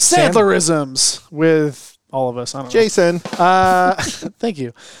Sandlerisms with all of us. I don't know. Jason. Thank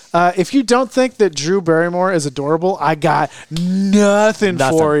you. If you don't think that Drew Barrymore is adorable, I got nothing.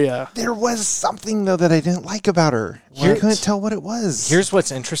 for you. There was something though that I didn't like about her. I couldn't tell what it was. Here's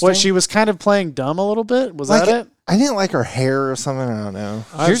what's interesting. What, she was kind of playing dumb a little bit? Was that it? I didn't like her hair or something. I don't know.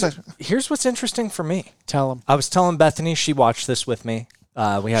 Here's what's interesting for me. Tell him. I was telling Bethany she watched this with me.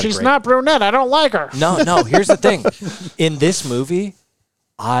 We had She's a great, not brunette. I don't like her. No. Here's the thing. In this movie,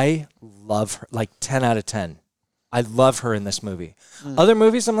 I love her, like 10 out of 10. I love her in this movie. Other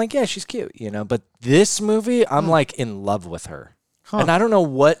movies, I'm like, yeah, she's cute, you know. But this movie, I'm like in love with her. And I don't know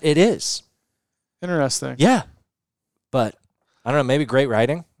what it is. Interesting. Yeah. But I don't know, maybe great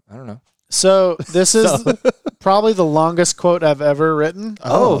writing. I don't know. So this is probably the longest quote I've ever written.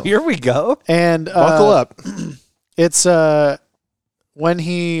 Oh, here we go. And Buckle up. It's when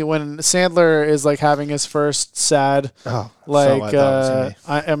Sandler is like having his first sad, like I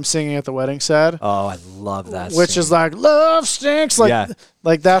am singing at the wedding sad. Oh, I love that. Which scene. is like love stinks, like Yeah.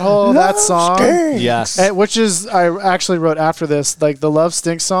 like that whole that song. Yes. Which is I actually wrote after this, like the Love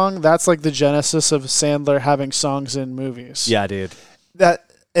Stinks song. That's like the genesis of Sandler having songs in movies. Yeah, dude.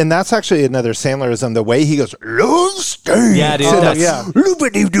 And that's actually another Sandlerism. The way he goes, love stinks. Yeah, dude. Oh, yeah.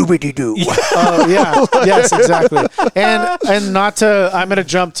 Loobity-doobity-doo. Oh yeah, yes, exactly. And not to, I'm gonna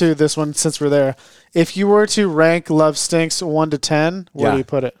jump to this one since we're there. If you were to rank Love Stinks 1 to 10, where do you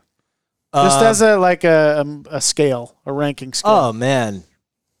put it? Just as a scale, a ranking scale. Oh man.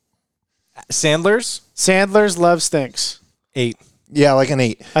 Sandler's Love Stinks 8. Yeah, like an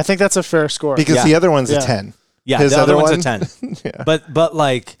 8. I think that's a fair score. Because the other one's a 10. Yeah, his the other one's one? a 10. Yeah. But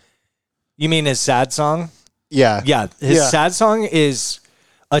like, you mean his sad song? Yeah. Yeah, his sad song is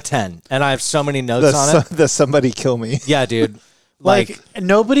a 10, and I have so many notes on it. The Somebody Kill Me. Yeah, dude. Like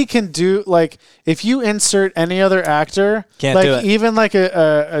nobody can do, like, if you insert any other actor, Can't like do it. even like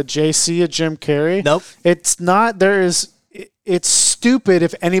a JC, a Jim Carrey. Nope. It's not. It's stupid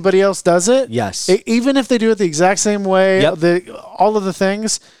if anybody else does it. Yes. Even if they do it the exact same way, all of the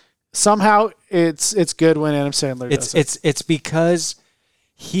things, somehow it's good when Adam Sandler does it. It's because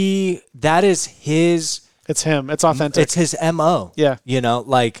that is his. It's him. It's authentic. It's his MO. Yeah. You know,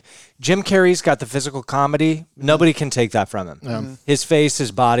 like Jim Carrey's got the physical comedy. Nobody can take that from him. His face,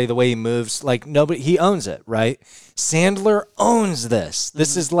 his body, the way he moves, like he owns it, right? Sandler owns this.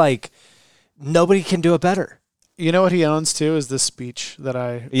 This is like nobody can do it better. You know what he owns too is this speech that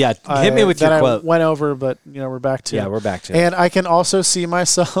hit me with your quote. I went over, but we're back to. Yeah, we're back to. And I can also see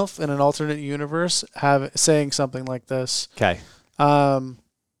myself in an alternate universe saying something like this. Okay.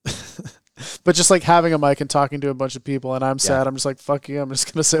 But just like having a mic and talking to a bunch of people, and I'm sad. I'm just like, fuck you. I'm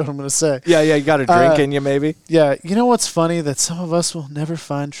just gonna say what I'm gonna say. Yeah. You got a drink in you, maybe. Yeah. You know what's funny? That some of us will never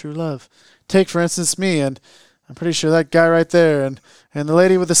find true love. Take for instance me, and I'm pretty sure that guy right there, and the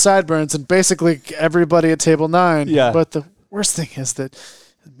lady with the sideburns, and basically everybody at table 9. Yeah. But the worst thing is that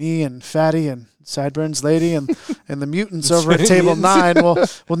me and Fatty and Sideburns lady and the mutants over at table 9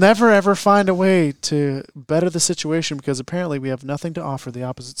 will never ever find a way to better the situation because apparently we have nothing to offer the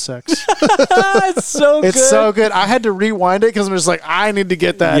opposite sex. It's so good. It's so good. I had to rewind it because I'm just like, I need to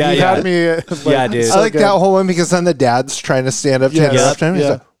get that. Yeah, He had me. Yeah, dude. I like that whole one because then the dad's trying to stand up to him. Yeah. He's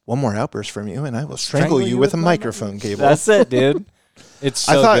like, one more outburst from you and I will strangle you with a microphone cable. That's it, dude. It's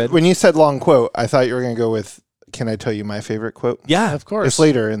so I thought good. when you said long quote, I thought you were going to go with, can I tell you my favorite quote? Yeah, of course. It's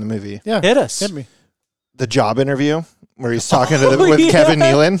later in the movie. Yeah. Hit us. Hit me. The job interview where he's talking with Kevin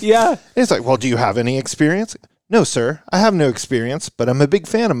Nealon. Yeah. And he's like, well, do you have any experience? No, sir. I have no experience, but I'm a big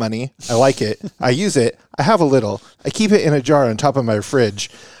fan of money. I like it. I use it. I have a little. I keep it in a jar on top of my fridge.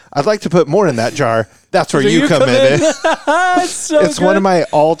 I'd like to put more in that jar. That's where you come in. It's It's one of my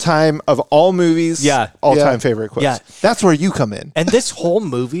all-time, of all movies, all-time favorite quotes. Yeah. That's where you come in. And this whole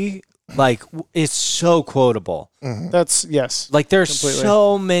movie, like, is so quotable. That's yes. Like, there's Completely.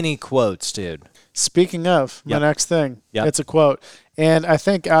 so many quotes, dude. Speaking of, my next thing, Yep. it's a quote. And I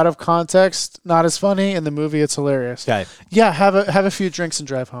think out of context, not as funny. In the movie, it's hilarious. Okay. Yeah, have a few drinks and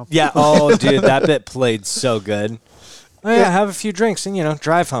drive home. Yeah. Oh, dude, that bit played so good. Oh, yeah, have a few drinks and,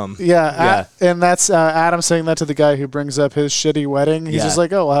 drive home. Yeah, and that's Adam saying that to the guy who brings up his shitty wedding. He's Yeah. just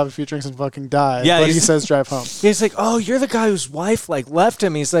like, oh, we'll have a few drinks and fucking die. Yeah, but he he's- says drive home. He's like, oh, you're the guy whose wife, left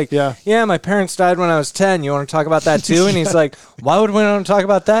him. He's like, Yeah. yeah, my parents died when I was 10. You want to talk about that, too? And he's like, why would we want to talk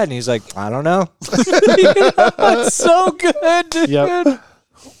about that? And he's like, I don't know. It's so good, dude. Yep.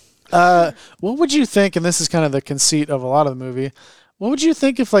 What would you think, and this is kind of the conceit of a lot of the movie, what would you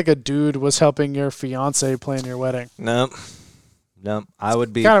think if, like, a dude was helping your fiance plan your wedding? Nope. I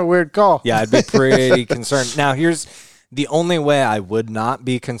would be. Kind of a weird call. Yeah, I'd be pretty concerned. Now, here's the only way I would not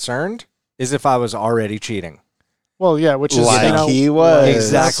be concerned is if I was already cheating. Well, yeah, which is Like he was.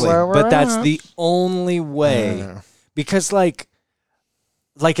 Exactly. That's where we're But that's at. the only way. Because, like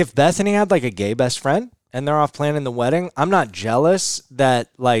if Bethany had, like, a gay best friend and they're off planning the wedding, I'm not jealous that,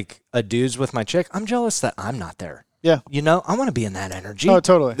 like, a dude's with my chick. I'm jealous that I'm not there. Yeah. I want to be in that energy. Oh,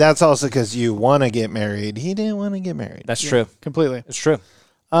 totally. That's also because you want to get married. He didn't want to get married. That's true. Completely. It's true.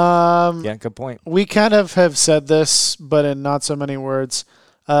 Um, Yeah, good point. We kind of have said this, but in not so many words.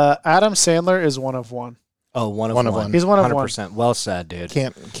 Adam Sandler is one of one. Oh, one of One one. of one. He's one of 100%. Well said, dude.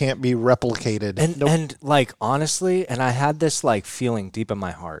 Can't be replicated. And like honestly, and I had this like feeling deep in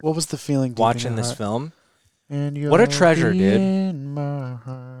my heart What was the feeling? watching this film. And What a treasure, dude. in my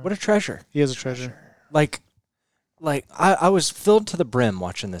heart. What a treasure. He is a treasure. Like I was filled to the brim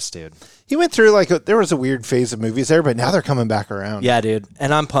watching this dude. He went through there was a weird phase of movies there, but now they're coming back around. Yeah, dude.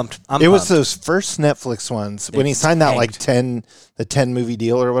 And I'm pumped. It was those first Netflix ones when he signed that like 10 movie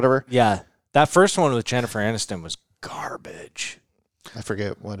deal or whatever. Yeah. That first one with Jennifer Aniston was garbage. I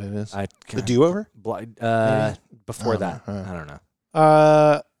forget what it is. The The Do-Over? Before that. I don't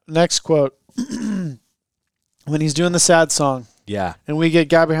know. Next quote. When he's doing the sad song Yeah. and we get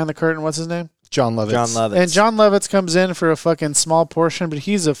guy behind the curtain, what's his name? John Lovitz. John Lovitz. And John Lovitz comes in for a fucking small portion, but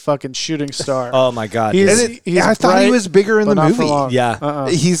he's a fucking shooting star. Oh my god. He's- dude. he's I thought he bright, was bigger in but the not for movie. long. Yeah.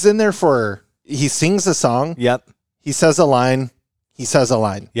 He's in there he sings a song. Yep. He says a line. He says a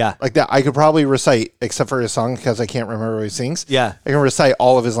line. Yeah. Like that. I could probably recite, except for his song because I can't remember what he sings. Yeah. I can recite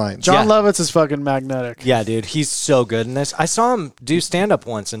all of his lines. John Yeah. Lovitz is fucking magnetic. Yeah, dude. He's so good in this. I saw him do stand up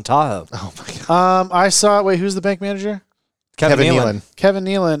once in Tahoe. Oh my god. I saw. Wait, who's the bank manager? Kevin Nealon. Kevin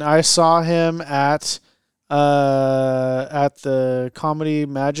Nealon. I saw him at the Comedy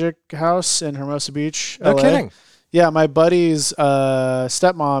Magic House in Hermosa Beach. No LA. kidding. Yeah, my buddy's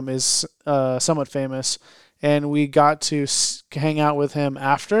stepmom is somewhat famous, and we got to hang out with him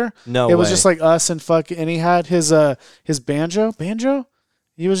after. No it was way. just like us and and he had his banjo.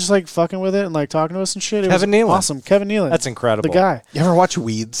 He was just like fucking with it and like talking to us and shit. It Kevin was Nealon. awesome. Kevin Nealon. That's incredible. The guy. You ever watch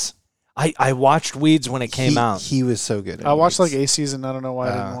Weeds? I watched Weeds when it came out. He was so good. in I watched Weeds. like a season. I don't know why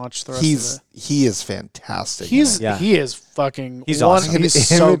I didn't watch the rest of it. He is fantastic. He is fucking. He's awesome. He's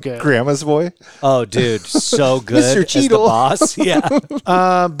Him so and good. Grandma's boy. Oh, dude, so good. Mr. as the Cheadle. boss. Yeah.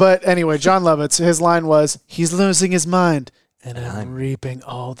 But anyway, John Lovitz, his line was, "He's losing his mind, and I'm reaping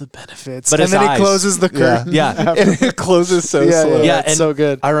all the benefits." But and his then eyes. he closes the curtain. Yeah. And it closes so Yeah, slow. Yeah, it's and so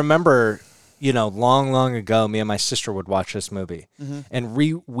good. I remember, long ago, me and my sister would watch this movie, and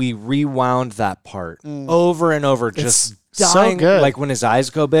we rewound that part over and over, just so dying, good. like when his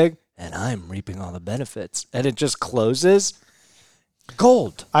eyes go big, and I'm reaping all the benefits, and it just closes.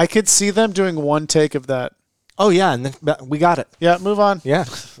 Gold. I could see them doing one take of that. Oh yeah, and then we got it. Yeah, move on. Yeah.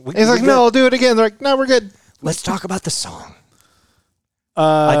 He's like, no, I'll do it again. They're like, no, we're good. Let's talk about the song.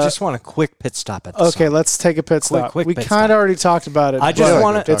 I just want a quick pit stop at the Okay, song. let's take a pit stop. quick we pit kind stop. of already talked about it. I just but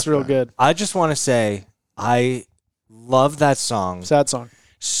wanna- It's real good. I just want to say I love that song Sad song.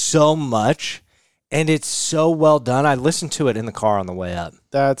 so much, and it's so well done. I listened to it in the car on the way up,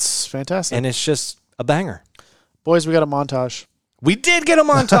 That's fantastic. and it's just a banger. Boys, we got a montage, We did get a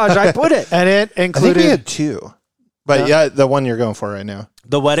montage. I put it. and it I think we included had two. But yeah, the one you're going for right now.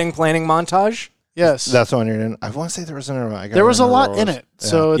 The wedding planning montage. yes. That's the one you're in. I want to say there was another one. I gotta There was a remember lot what in was. it,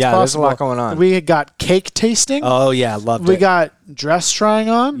 so it's Yeah, there's a possible. lot going on. We got cake tasting. Oh yeah, loved we it. got dress trying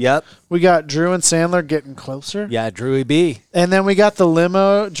on. Yep. We got Drew and Sandler getting closer. Yeah, Drewy B. And then we got the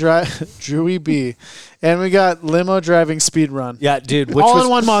limo Drewy B. And we got limo driving speed run. Yeah, dude. Which All was in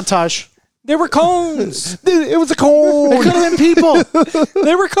one montage. There were cones. Dude, it was a cone. It could have been people.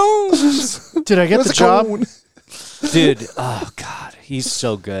 There were cones. Did I get the job? Dude, oh god, he's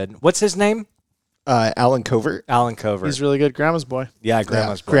so good. What's his name? Alan Covert. Alan Covert. He's really good. Grandma's boy. Yeah,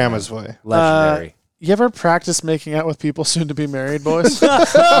 Grandma's boy. Grandma's boy. Legendary. You ever practice making out with people soon to be married, boys?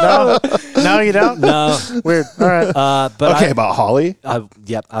 No? No, you don't? No. Weird. All right. But Okay, about Holly.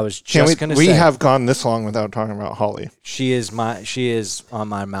 yep, I was Can just gonna we say have gone this long without talking about Holly. she is on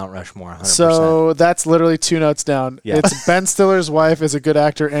my Mount Rushmore 100%. So that's literally 2 notes down. Yeah. It's Ben Stiller's wife is a good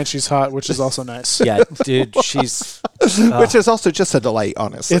actor and she's hot, which is also nice. yeah, dude, she's Which is also just a delight,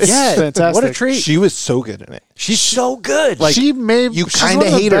 honestly. It's yeah, fantastic. what a treat. She was so good in it. She's so good. Like, she's you she's kinda one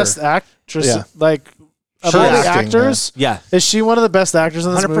of the hate her. best actress. Yeah. Like of Her all the acting, actors, yeah, is she one of the best actors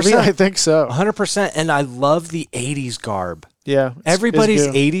in this 100%. movie? I think so. 100%. And I love the 80s garb. Yeah, it's- Everybody's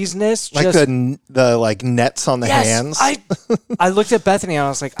it's good. 80s-ness. Like just, the like nets on the yes, hands. I looked at Bethany and I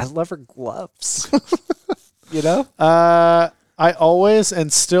was like, I love her gloves. You know? I always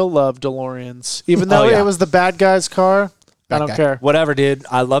and still love DeLoreans, even though yeah. it was the bad guy's car. I don't guy. care. Whatever, dude.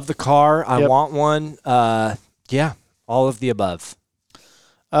 I love the car. I Yep. want one. Yeah, all of the above.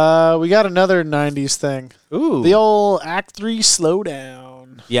 We got another '90s thing. Ooh. The old Act 3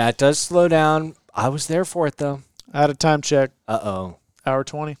 slowdown. Yeah, it does slow down. I was there for it, though. I had a time check. Uh-oh. Hour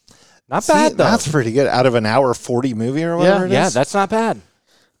 20. Not See, bad, though. that's pretty good. Out of an hour 40 movie or whatever it is. Yeah, that's not bad.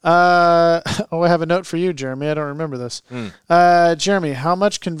 I have a note for you, Jeremy. I don't remember this. Jeremy, how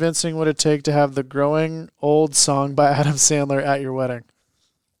much convincing would it take to have the growing old song by Adam Sandler at your wedding?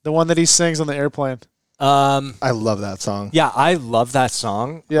 The one that he sings on the airplane. I love that song. Yeah, I love that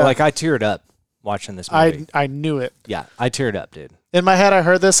song. Yeah. Like, I teared up. watching this movie. I knew it. Yeah, I teared up, dude. In my head, I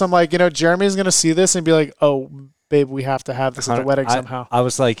heard this. I'm like, Jeremy's going to see this and be like, oh, babe, we have to have this at the wedding somehow. I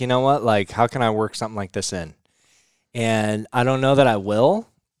was like, you know what? Like, how can I work something like this in? And I don't know that I will,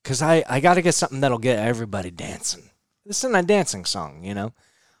 because I got to get something that'll get everybody dancing. This isn't a dancing song,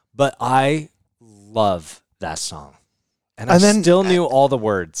 But I love that song. And I still knew all the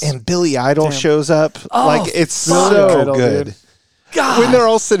words. And Billy Idol shows up. Oh, like, it's fuck. so good. Dude. God. When they're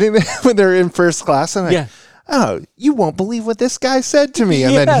all sitting there, when they're in first class, I'm like, Yeah. oh, you won't believe what this guy said to me.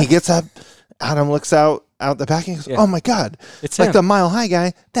 And then he gets up, Adam looks out the back and goes, oh my God, It's like him. the Mile High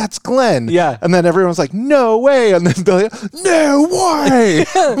guy, that's Glenn. Yeah. And then everyone's like, no way. And then Billy, no way.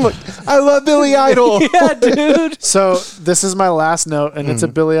 I'm like, I love Billy Idol. Yeah, dude. So this is my last note, and it's a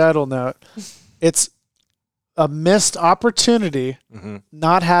Billy Idol note. It's a missed opportunity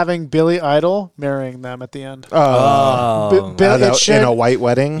not having Billy Idol marrying them at the end. Oh. In a white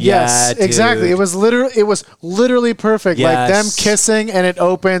wedding. Yes, Yeah, exactly. dude. It was literally perfect. Like them Yes. kissing, and it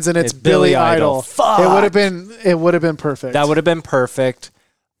opens, and it's Billy Billy Idol. Idol. Fuck. It would have been perfect. That would have been perfect.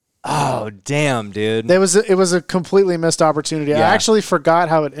 Oh, damn, dude. It was a completely missed opportunity. I Yeah. actually forgot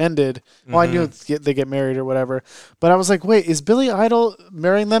how it ended. Well, I knew they get married or whatever, but I was like, wait, is Billy Idol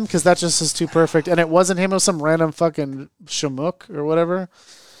marrying them? Because that just is too perfect. And it wasn't him. It was some random fucking shamook or whatever.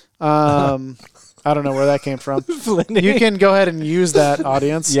 I don't know where that came from. You can go ahead and use that,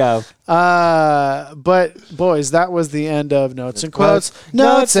 audience. Yeah. But boys, that was the end of Notes and Quotes.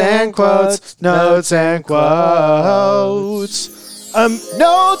 Notes and Quotes. Notes and Quotes.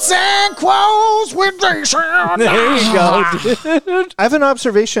 Notes and Quotes with Jason. There you go, dude. I have an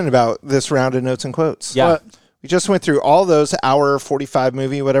observation about this round of Notes and Quotes. Yeah. We just went through all those hour 45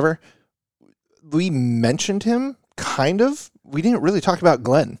 movie, whatever. We mentioned him, kind of. We didn't really talk about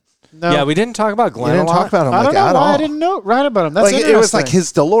Glenn. No. Yeah, we didn't talk about Glenn We didn't a lot. talk about him I don't know at why all. I didn't write about him. That's Like interesting. it was like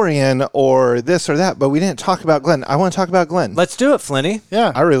his DeLorean or this or that, but we didn't talk about Glenn. I want to talk about Glenn. Let's do it, Flinny.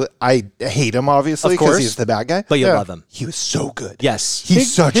 Yeah. I hate him obviously Of course. because he's the bad guy. But you Yeah. love him. He was so good. Yes.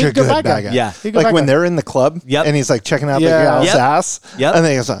 He's such a good bad guy. Yeah. He'd go Like back when up. they're in the club Yep. and he's like checking out Yeah. the gal's Yep. ass. Yep. And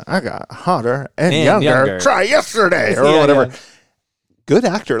then he's like, I got hotter and, And younger. younger. Try yesterday or Yeah, whatever. yeah. Good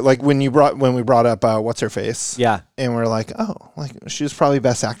actor. Like when we brought up what's her face. Yeah. And we're like, oh, like she was probably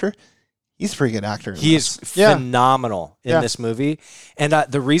best actor. He's a pretty good actor. He is Yeah. phenomenal in Yeah. this movie. And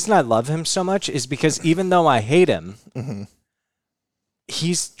the reason I love him so much is because even though I hate him,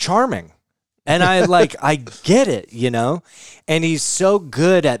 he's charming. And I get it, And he's so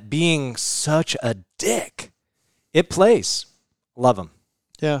good at being such a dick. It plays. Love him.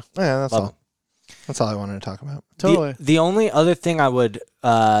 Yeah. Yeah, that's Love all. him. That's all I wanted to talk about. Totally. The only other thing I would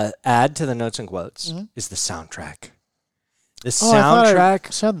add to the Notes and Quotes is the soundtrack. The Oh, I thought I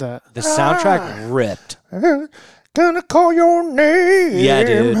soundtrack, said that. the soundtrack ripped. Gonna call your name. Yeah,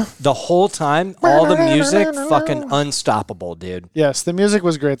 dude. The whole time, all the music, fucking unstoppable, dude. Yes, the music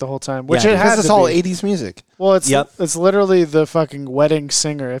was great the whole time, which Yeah, it Because had it's to all be. 80s music. Well, it's Yep. it's literally the fucking wedding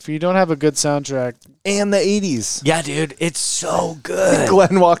singer. If you don't have a good soundtrack, And the 80s. Yeah, dude. It's so good.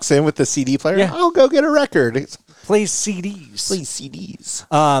 Glenn walks in with the CD player. Yeah. I'll go get a record. It's, Plays CDs. Please CDs.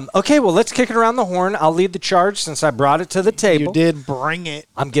 Okay, well, let's kick it around the horn. I'll lead the charge since I brought it to the table. you did bring it.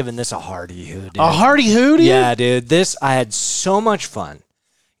 I'm giving this a hardy who, dude. A hearty hootie? Yeah, dude. This, I had so much fun.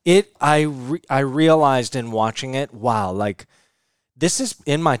 I realized in watching it, wow, like, this is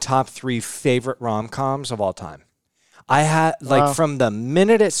in my top 3 favorite rom-coms of all time. I had, like, from the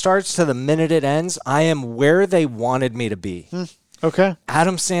minute it starts to the minute it ends, I am where they wanted me to be. Okay.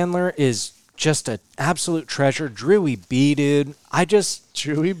 Adam Sandler is just an absolute treasure. Drewy B, dude.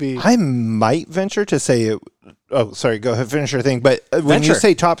 Chewy B. I might venture to say it. Oh, sorry. Go ahead. Finish your thing. But when you Venture.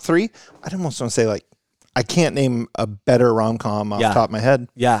 say top 3, I'd almost want to say, like, I can't name a better rom-com off the top of my head.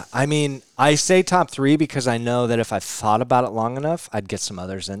 Yeah, I mean, I say top 3 because I know that if I thought about it long enough, I'd get some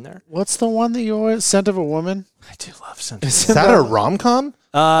others in there. What's the one that you always Scent of a Woman? I do love Scent of a Is that a rom-com?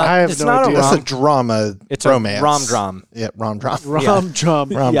 I have it's no not idea. a That's a rom. drama It's romance. a rom-drom. Yeah, rom-drom. Rom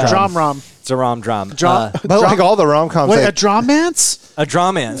drum. Yeah. Drum rom. It's a rom-drom. Drum. But like all the rom-coms, Wait, they- a dromance? A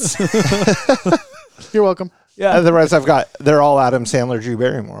dromance. You're welcome. Yeah. otherwise they're all Adam Sandler, Drew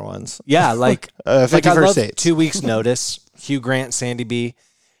Barrymore ones. Yeah, like, 50 I First love Dates. 2 Weeks Notice, Hugh Grant, Sandy B.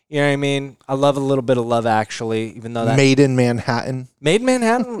 You know what I mean? I love a little bit of Love Actually, even though that Made in Manhattan. Made in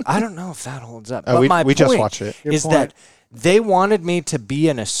Manhattan, I don't know if that holds up. But we my just point watched it. is that they wanted me to be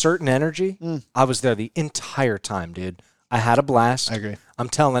in a certain energy. I was there the entire time, dude. I had a blast. I agree. I'm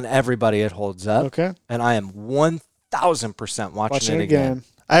telling everybody it holds up. Okay. And I am 1,000% watching it again.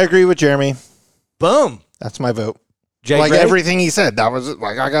 I agree with Jeremy. Boom. That's my vote. Jay like Gray? everything he said. That was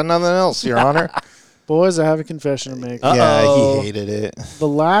like, I got nothing else, Your Honor. Boys, I have a confession to make. Yeah, he hated it. The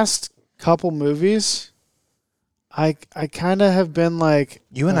last couple movies, I kind of have been like,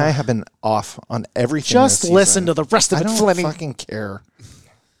 You and I have been off on everything. just this listen season. to the rest of I it, don't Fleming. fucking care.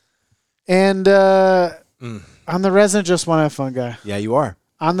 And I'm the Resident Just Want to Have Fun guy. Yeah, you are.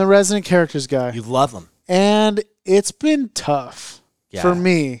 I'm the Resident Characters guy. You love them. And it's been tough for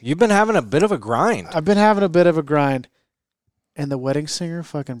me. You've been having a bit of a grind. I've been having a bit of a grind. And The Wedding Singer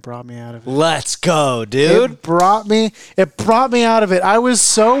fucking brought me out of it. Let's go, dude. It brought me out of it. I was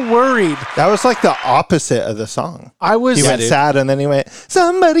so worried. That was like the opposite of the song. I was He went sad and then he went,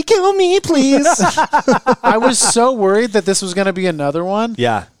 "Somebody kill me, please." I was so worried that this was going to be another one.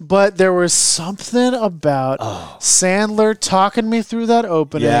 Yeah. But there was something about Sandler talking me through that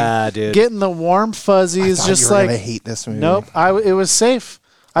opening. Yeah, dude. Getting the warm fuzzies, I thought just you were like gonna hate this movie. Nope. It was safe.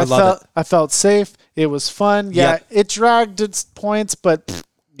 love I felt safe. It was fun. Yeah, Yep. it dragged its points, but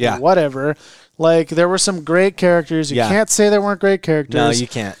Yeah. whatever. Like there were some great characters. You Yeah. can't say there weren't great characters. No, you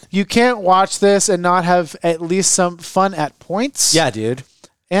can't. You can't watch this and not have at least some fun at points. Yeah, dude.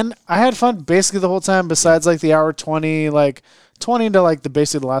 And I had fun basically the whole time, besides like the hour 20, like 20 to like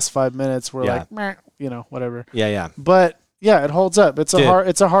basically the last 5 minutes were Yeah. like, meh, whatever. Yeah, yeah. But yeah, it holds up. It's Dude.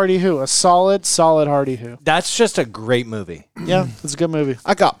 a hearty who, a solid hardy who. That's just a great movie. Yeah, it's a good movie.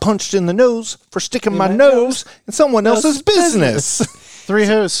 I got punched in the nose for sticking my nose in someone else's business. Three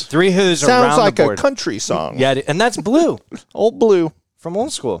who's. Three who's Sounds around like the a board. country song. Yeah, and that's Blue Old Blue. from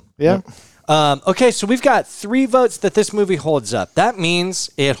Old School. Yeah. Okay, so we've got 3 votes that this movie holds up. That means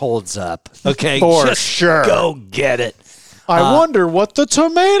it holds up. Okay, For just sure. Go get it. I wonder what the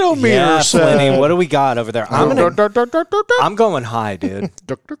tomato meter Yeah, said. Flinny, what do we got over there? I'm going high, dude.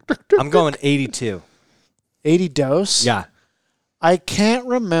 I'm going 82. 80 dose? Yeah. I can't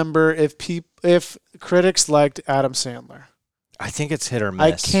remember if critics liked Adam Sandler. I think it's hit or miss.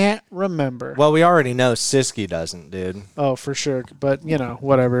 I can't remember. Well, we already know Siski doesn't, dude. Oh, for sure. But,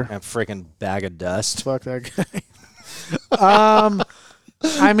 whatever. A freaking bag of dust. Fuck that guy.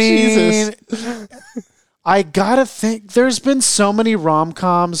 I mean, I gotta think. There's been so many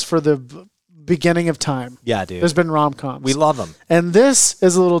rom-coms for the beginning of time. Yeah, dude. There's been rom-coms. We love them. And this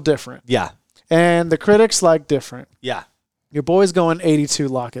is a little different. Yeah. And the critics like different. Yeah. Your boy's going 82,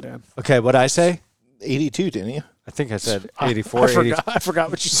 lock it in. Okay, what'd I say? 82, didn't you? I think I said 84, 82. I forgot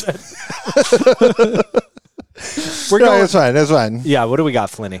what you said. We're going. That's fine. That's fine. Yeah, what do we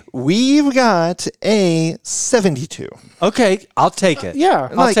got, Flinny? We've got a 72. Okay, I'll take it. Yeah.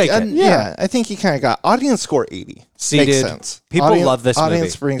 I'll take it. Yeah, I think you kind of got audience score 80. See, Makes dude, sense. people love this audience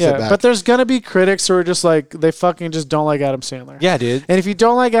movie. brings it Yeah, back. but there's going to be critics who are just like, they fucking just don't like Adam Sandler. Yeah, dude. And if you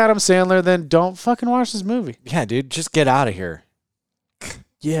don't like Adam Sandler, then don't fucking watch this movie. Yeah, dude, just get out of here.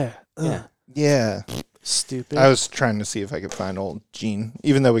 Yeah. Yeah. yeah. Stupid. I was trying to see if I could find old Gene,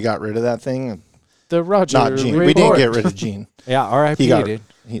 even though we got rid of that thing. The Roger. Not Gene. Ray We didn't Boyd. get rid of Gene. Yeah, R.I.P., He got dude.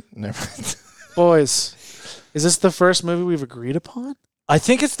 never mind. Boys, is this the first movie we've agreed upon? I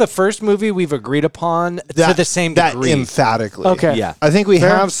think it's the first movie we've agreed upon to the same degree. That emphatically. Okay. Yeah. I think we Fair.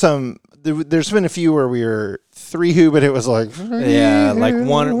 have some. There's been a few where we were 3 who, but it was like Yeah, like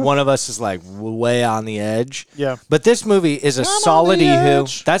one of us is like way on the edge. Yeah. But this movie is a solid the who.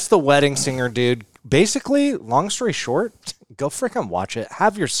 edge. That's The Wedding Singer, dude. Basically, long story short, go freaking watch it.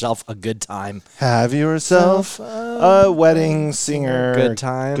 Have yourself a good time. Have yourself a wedding singer. Good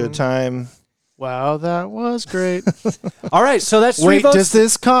time. Good time. Wow, that was great. All right, so that's 3 Wait, votes. does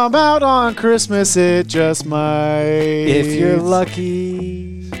this come out on Christmas? It just might. If you're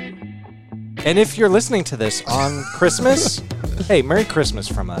lucky. And if you're listening to this on Christmas, hey, Merry Christmas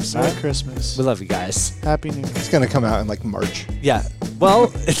from us. Merry Huh? Christmas. We love you guys. Happy New Year. It's gonna come out in like March. Yeah.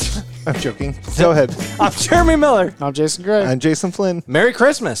 Well, I'm joking. Go ahead. I'm Jeremy Miller. I'm Jason Gray. I'm Jason Flynn. Merry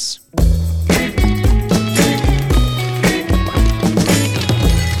Christmas.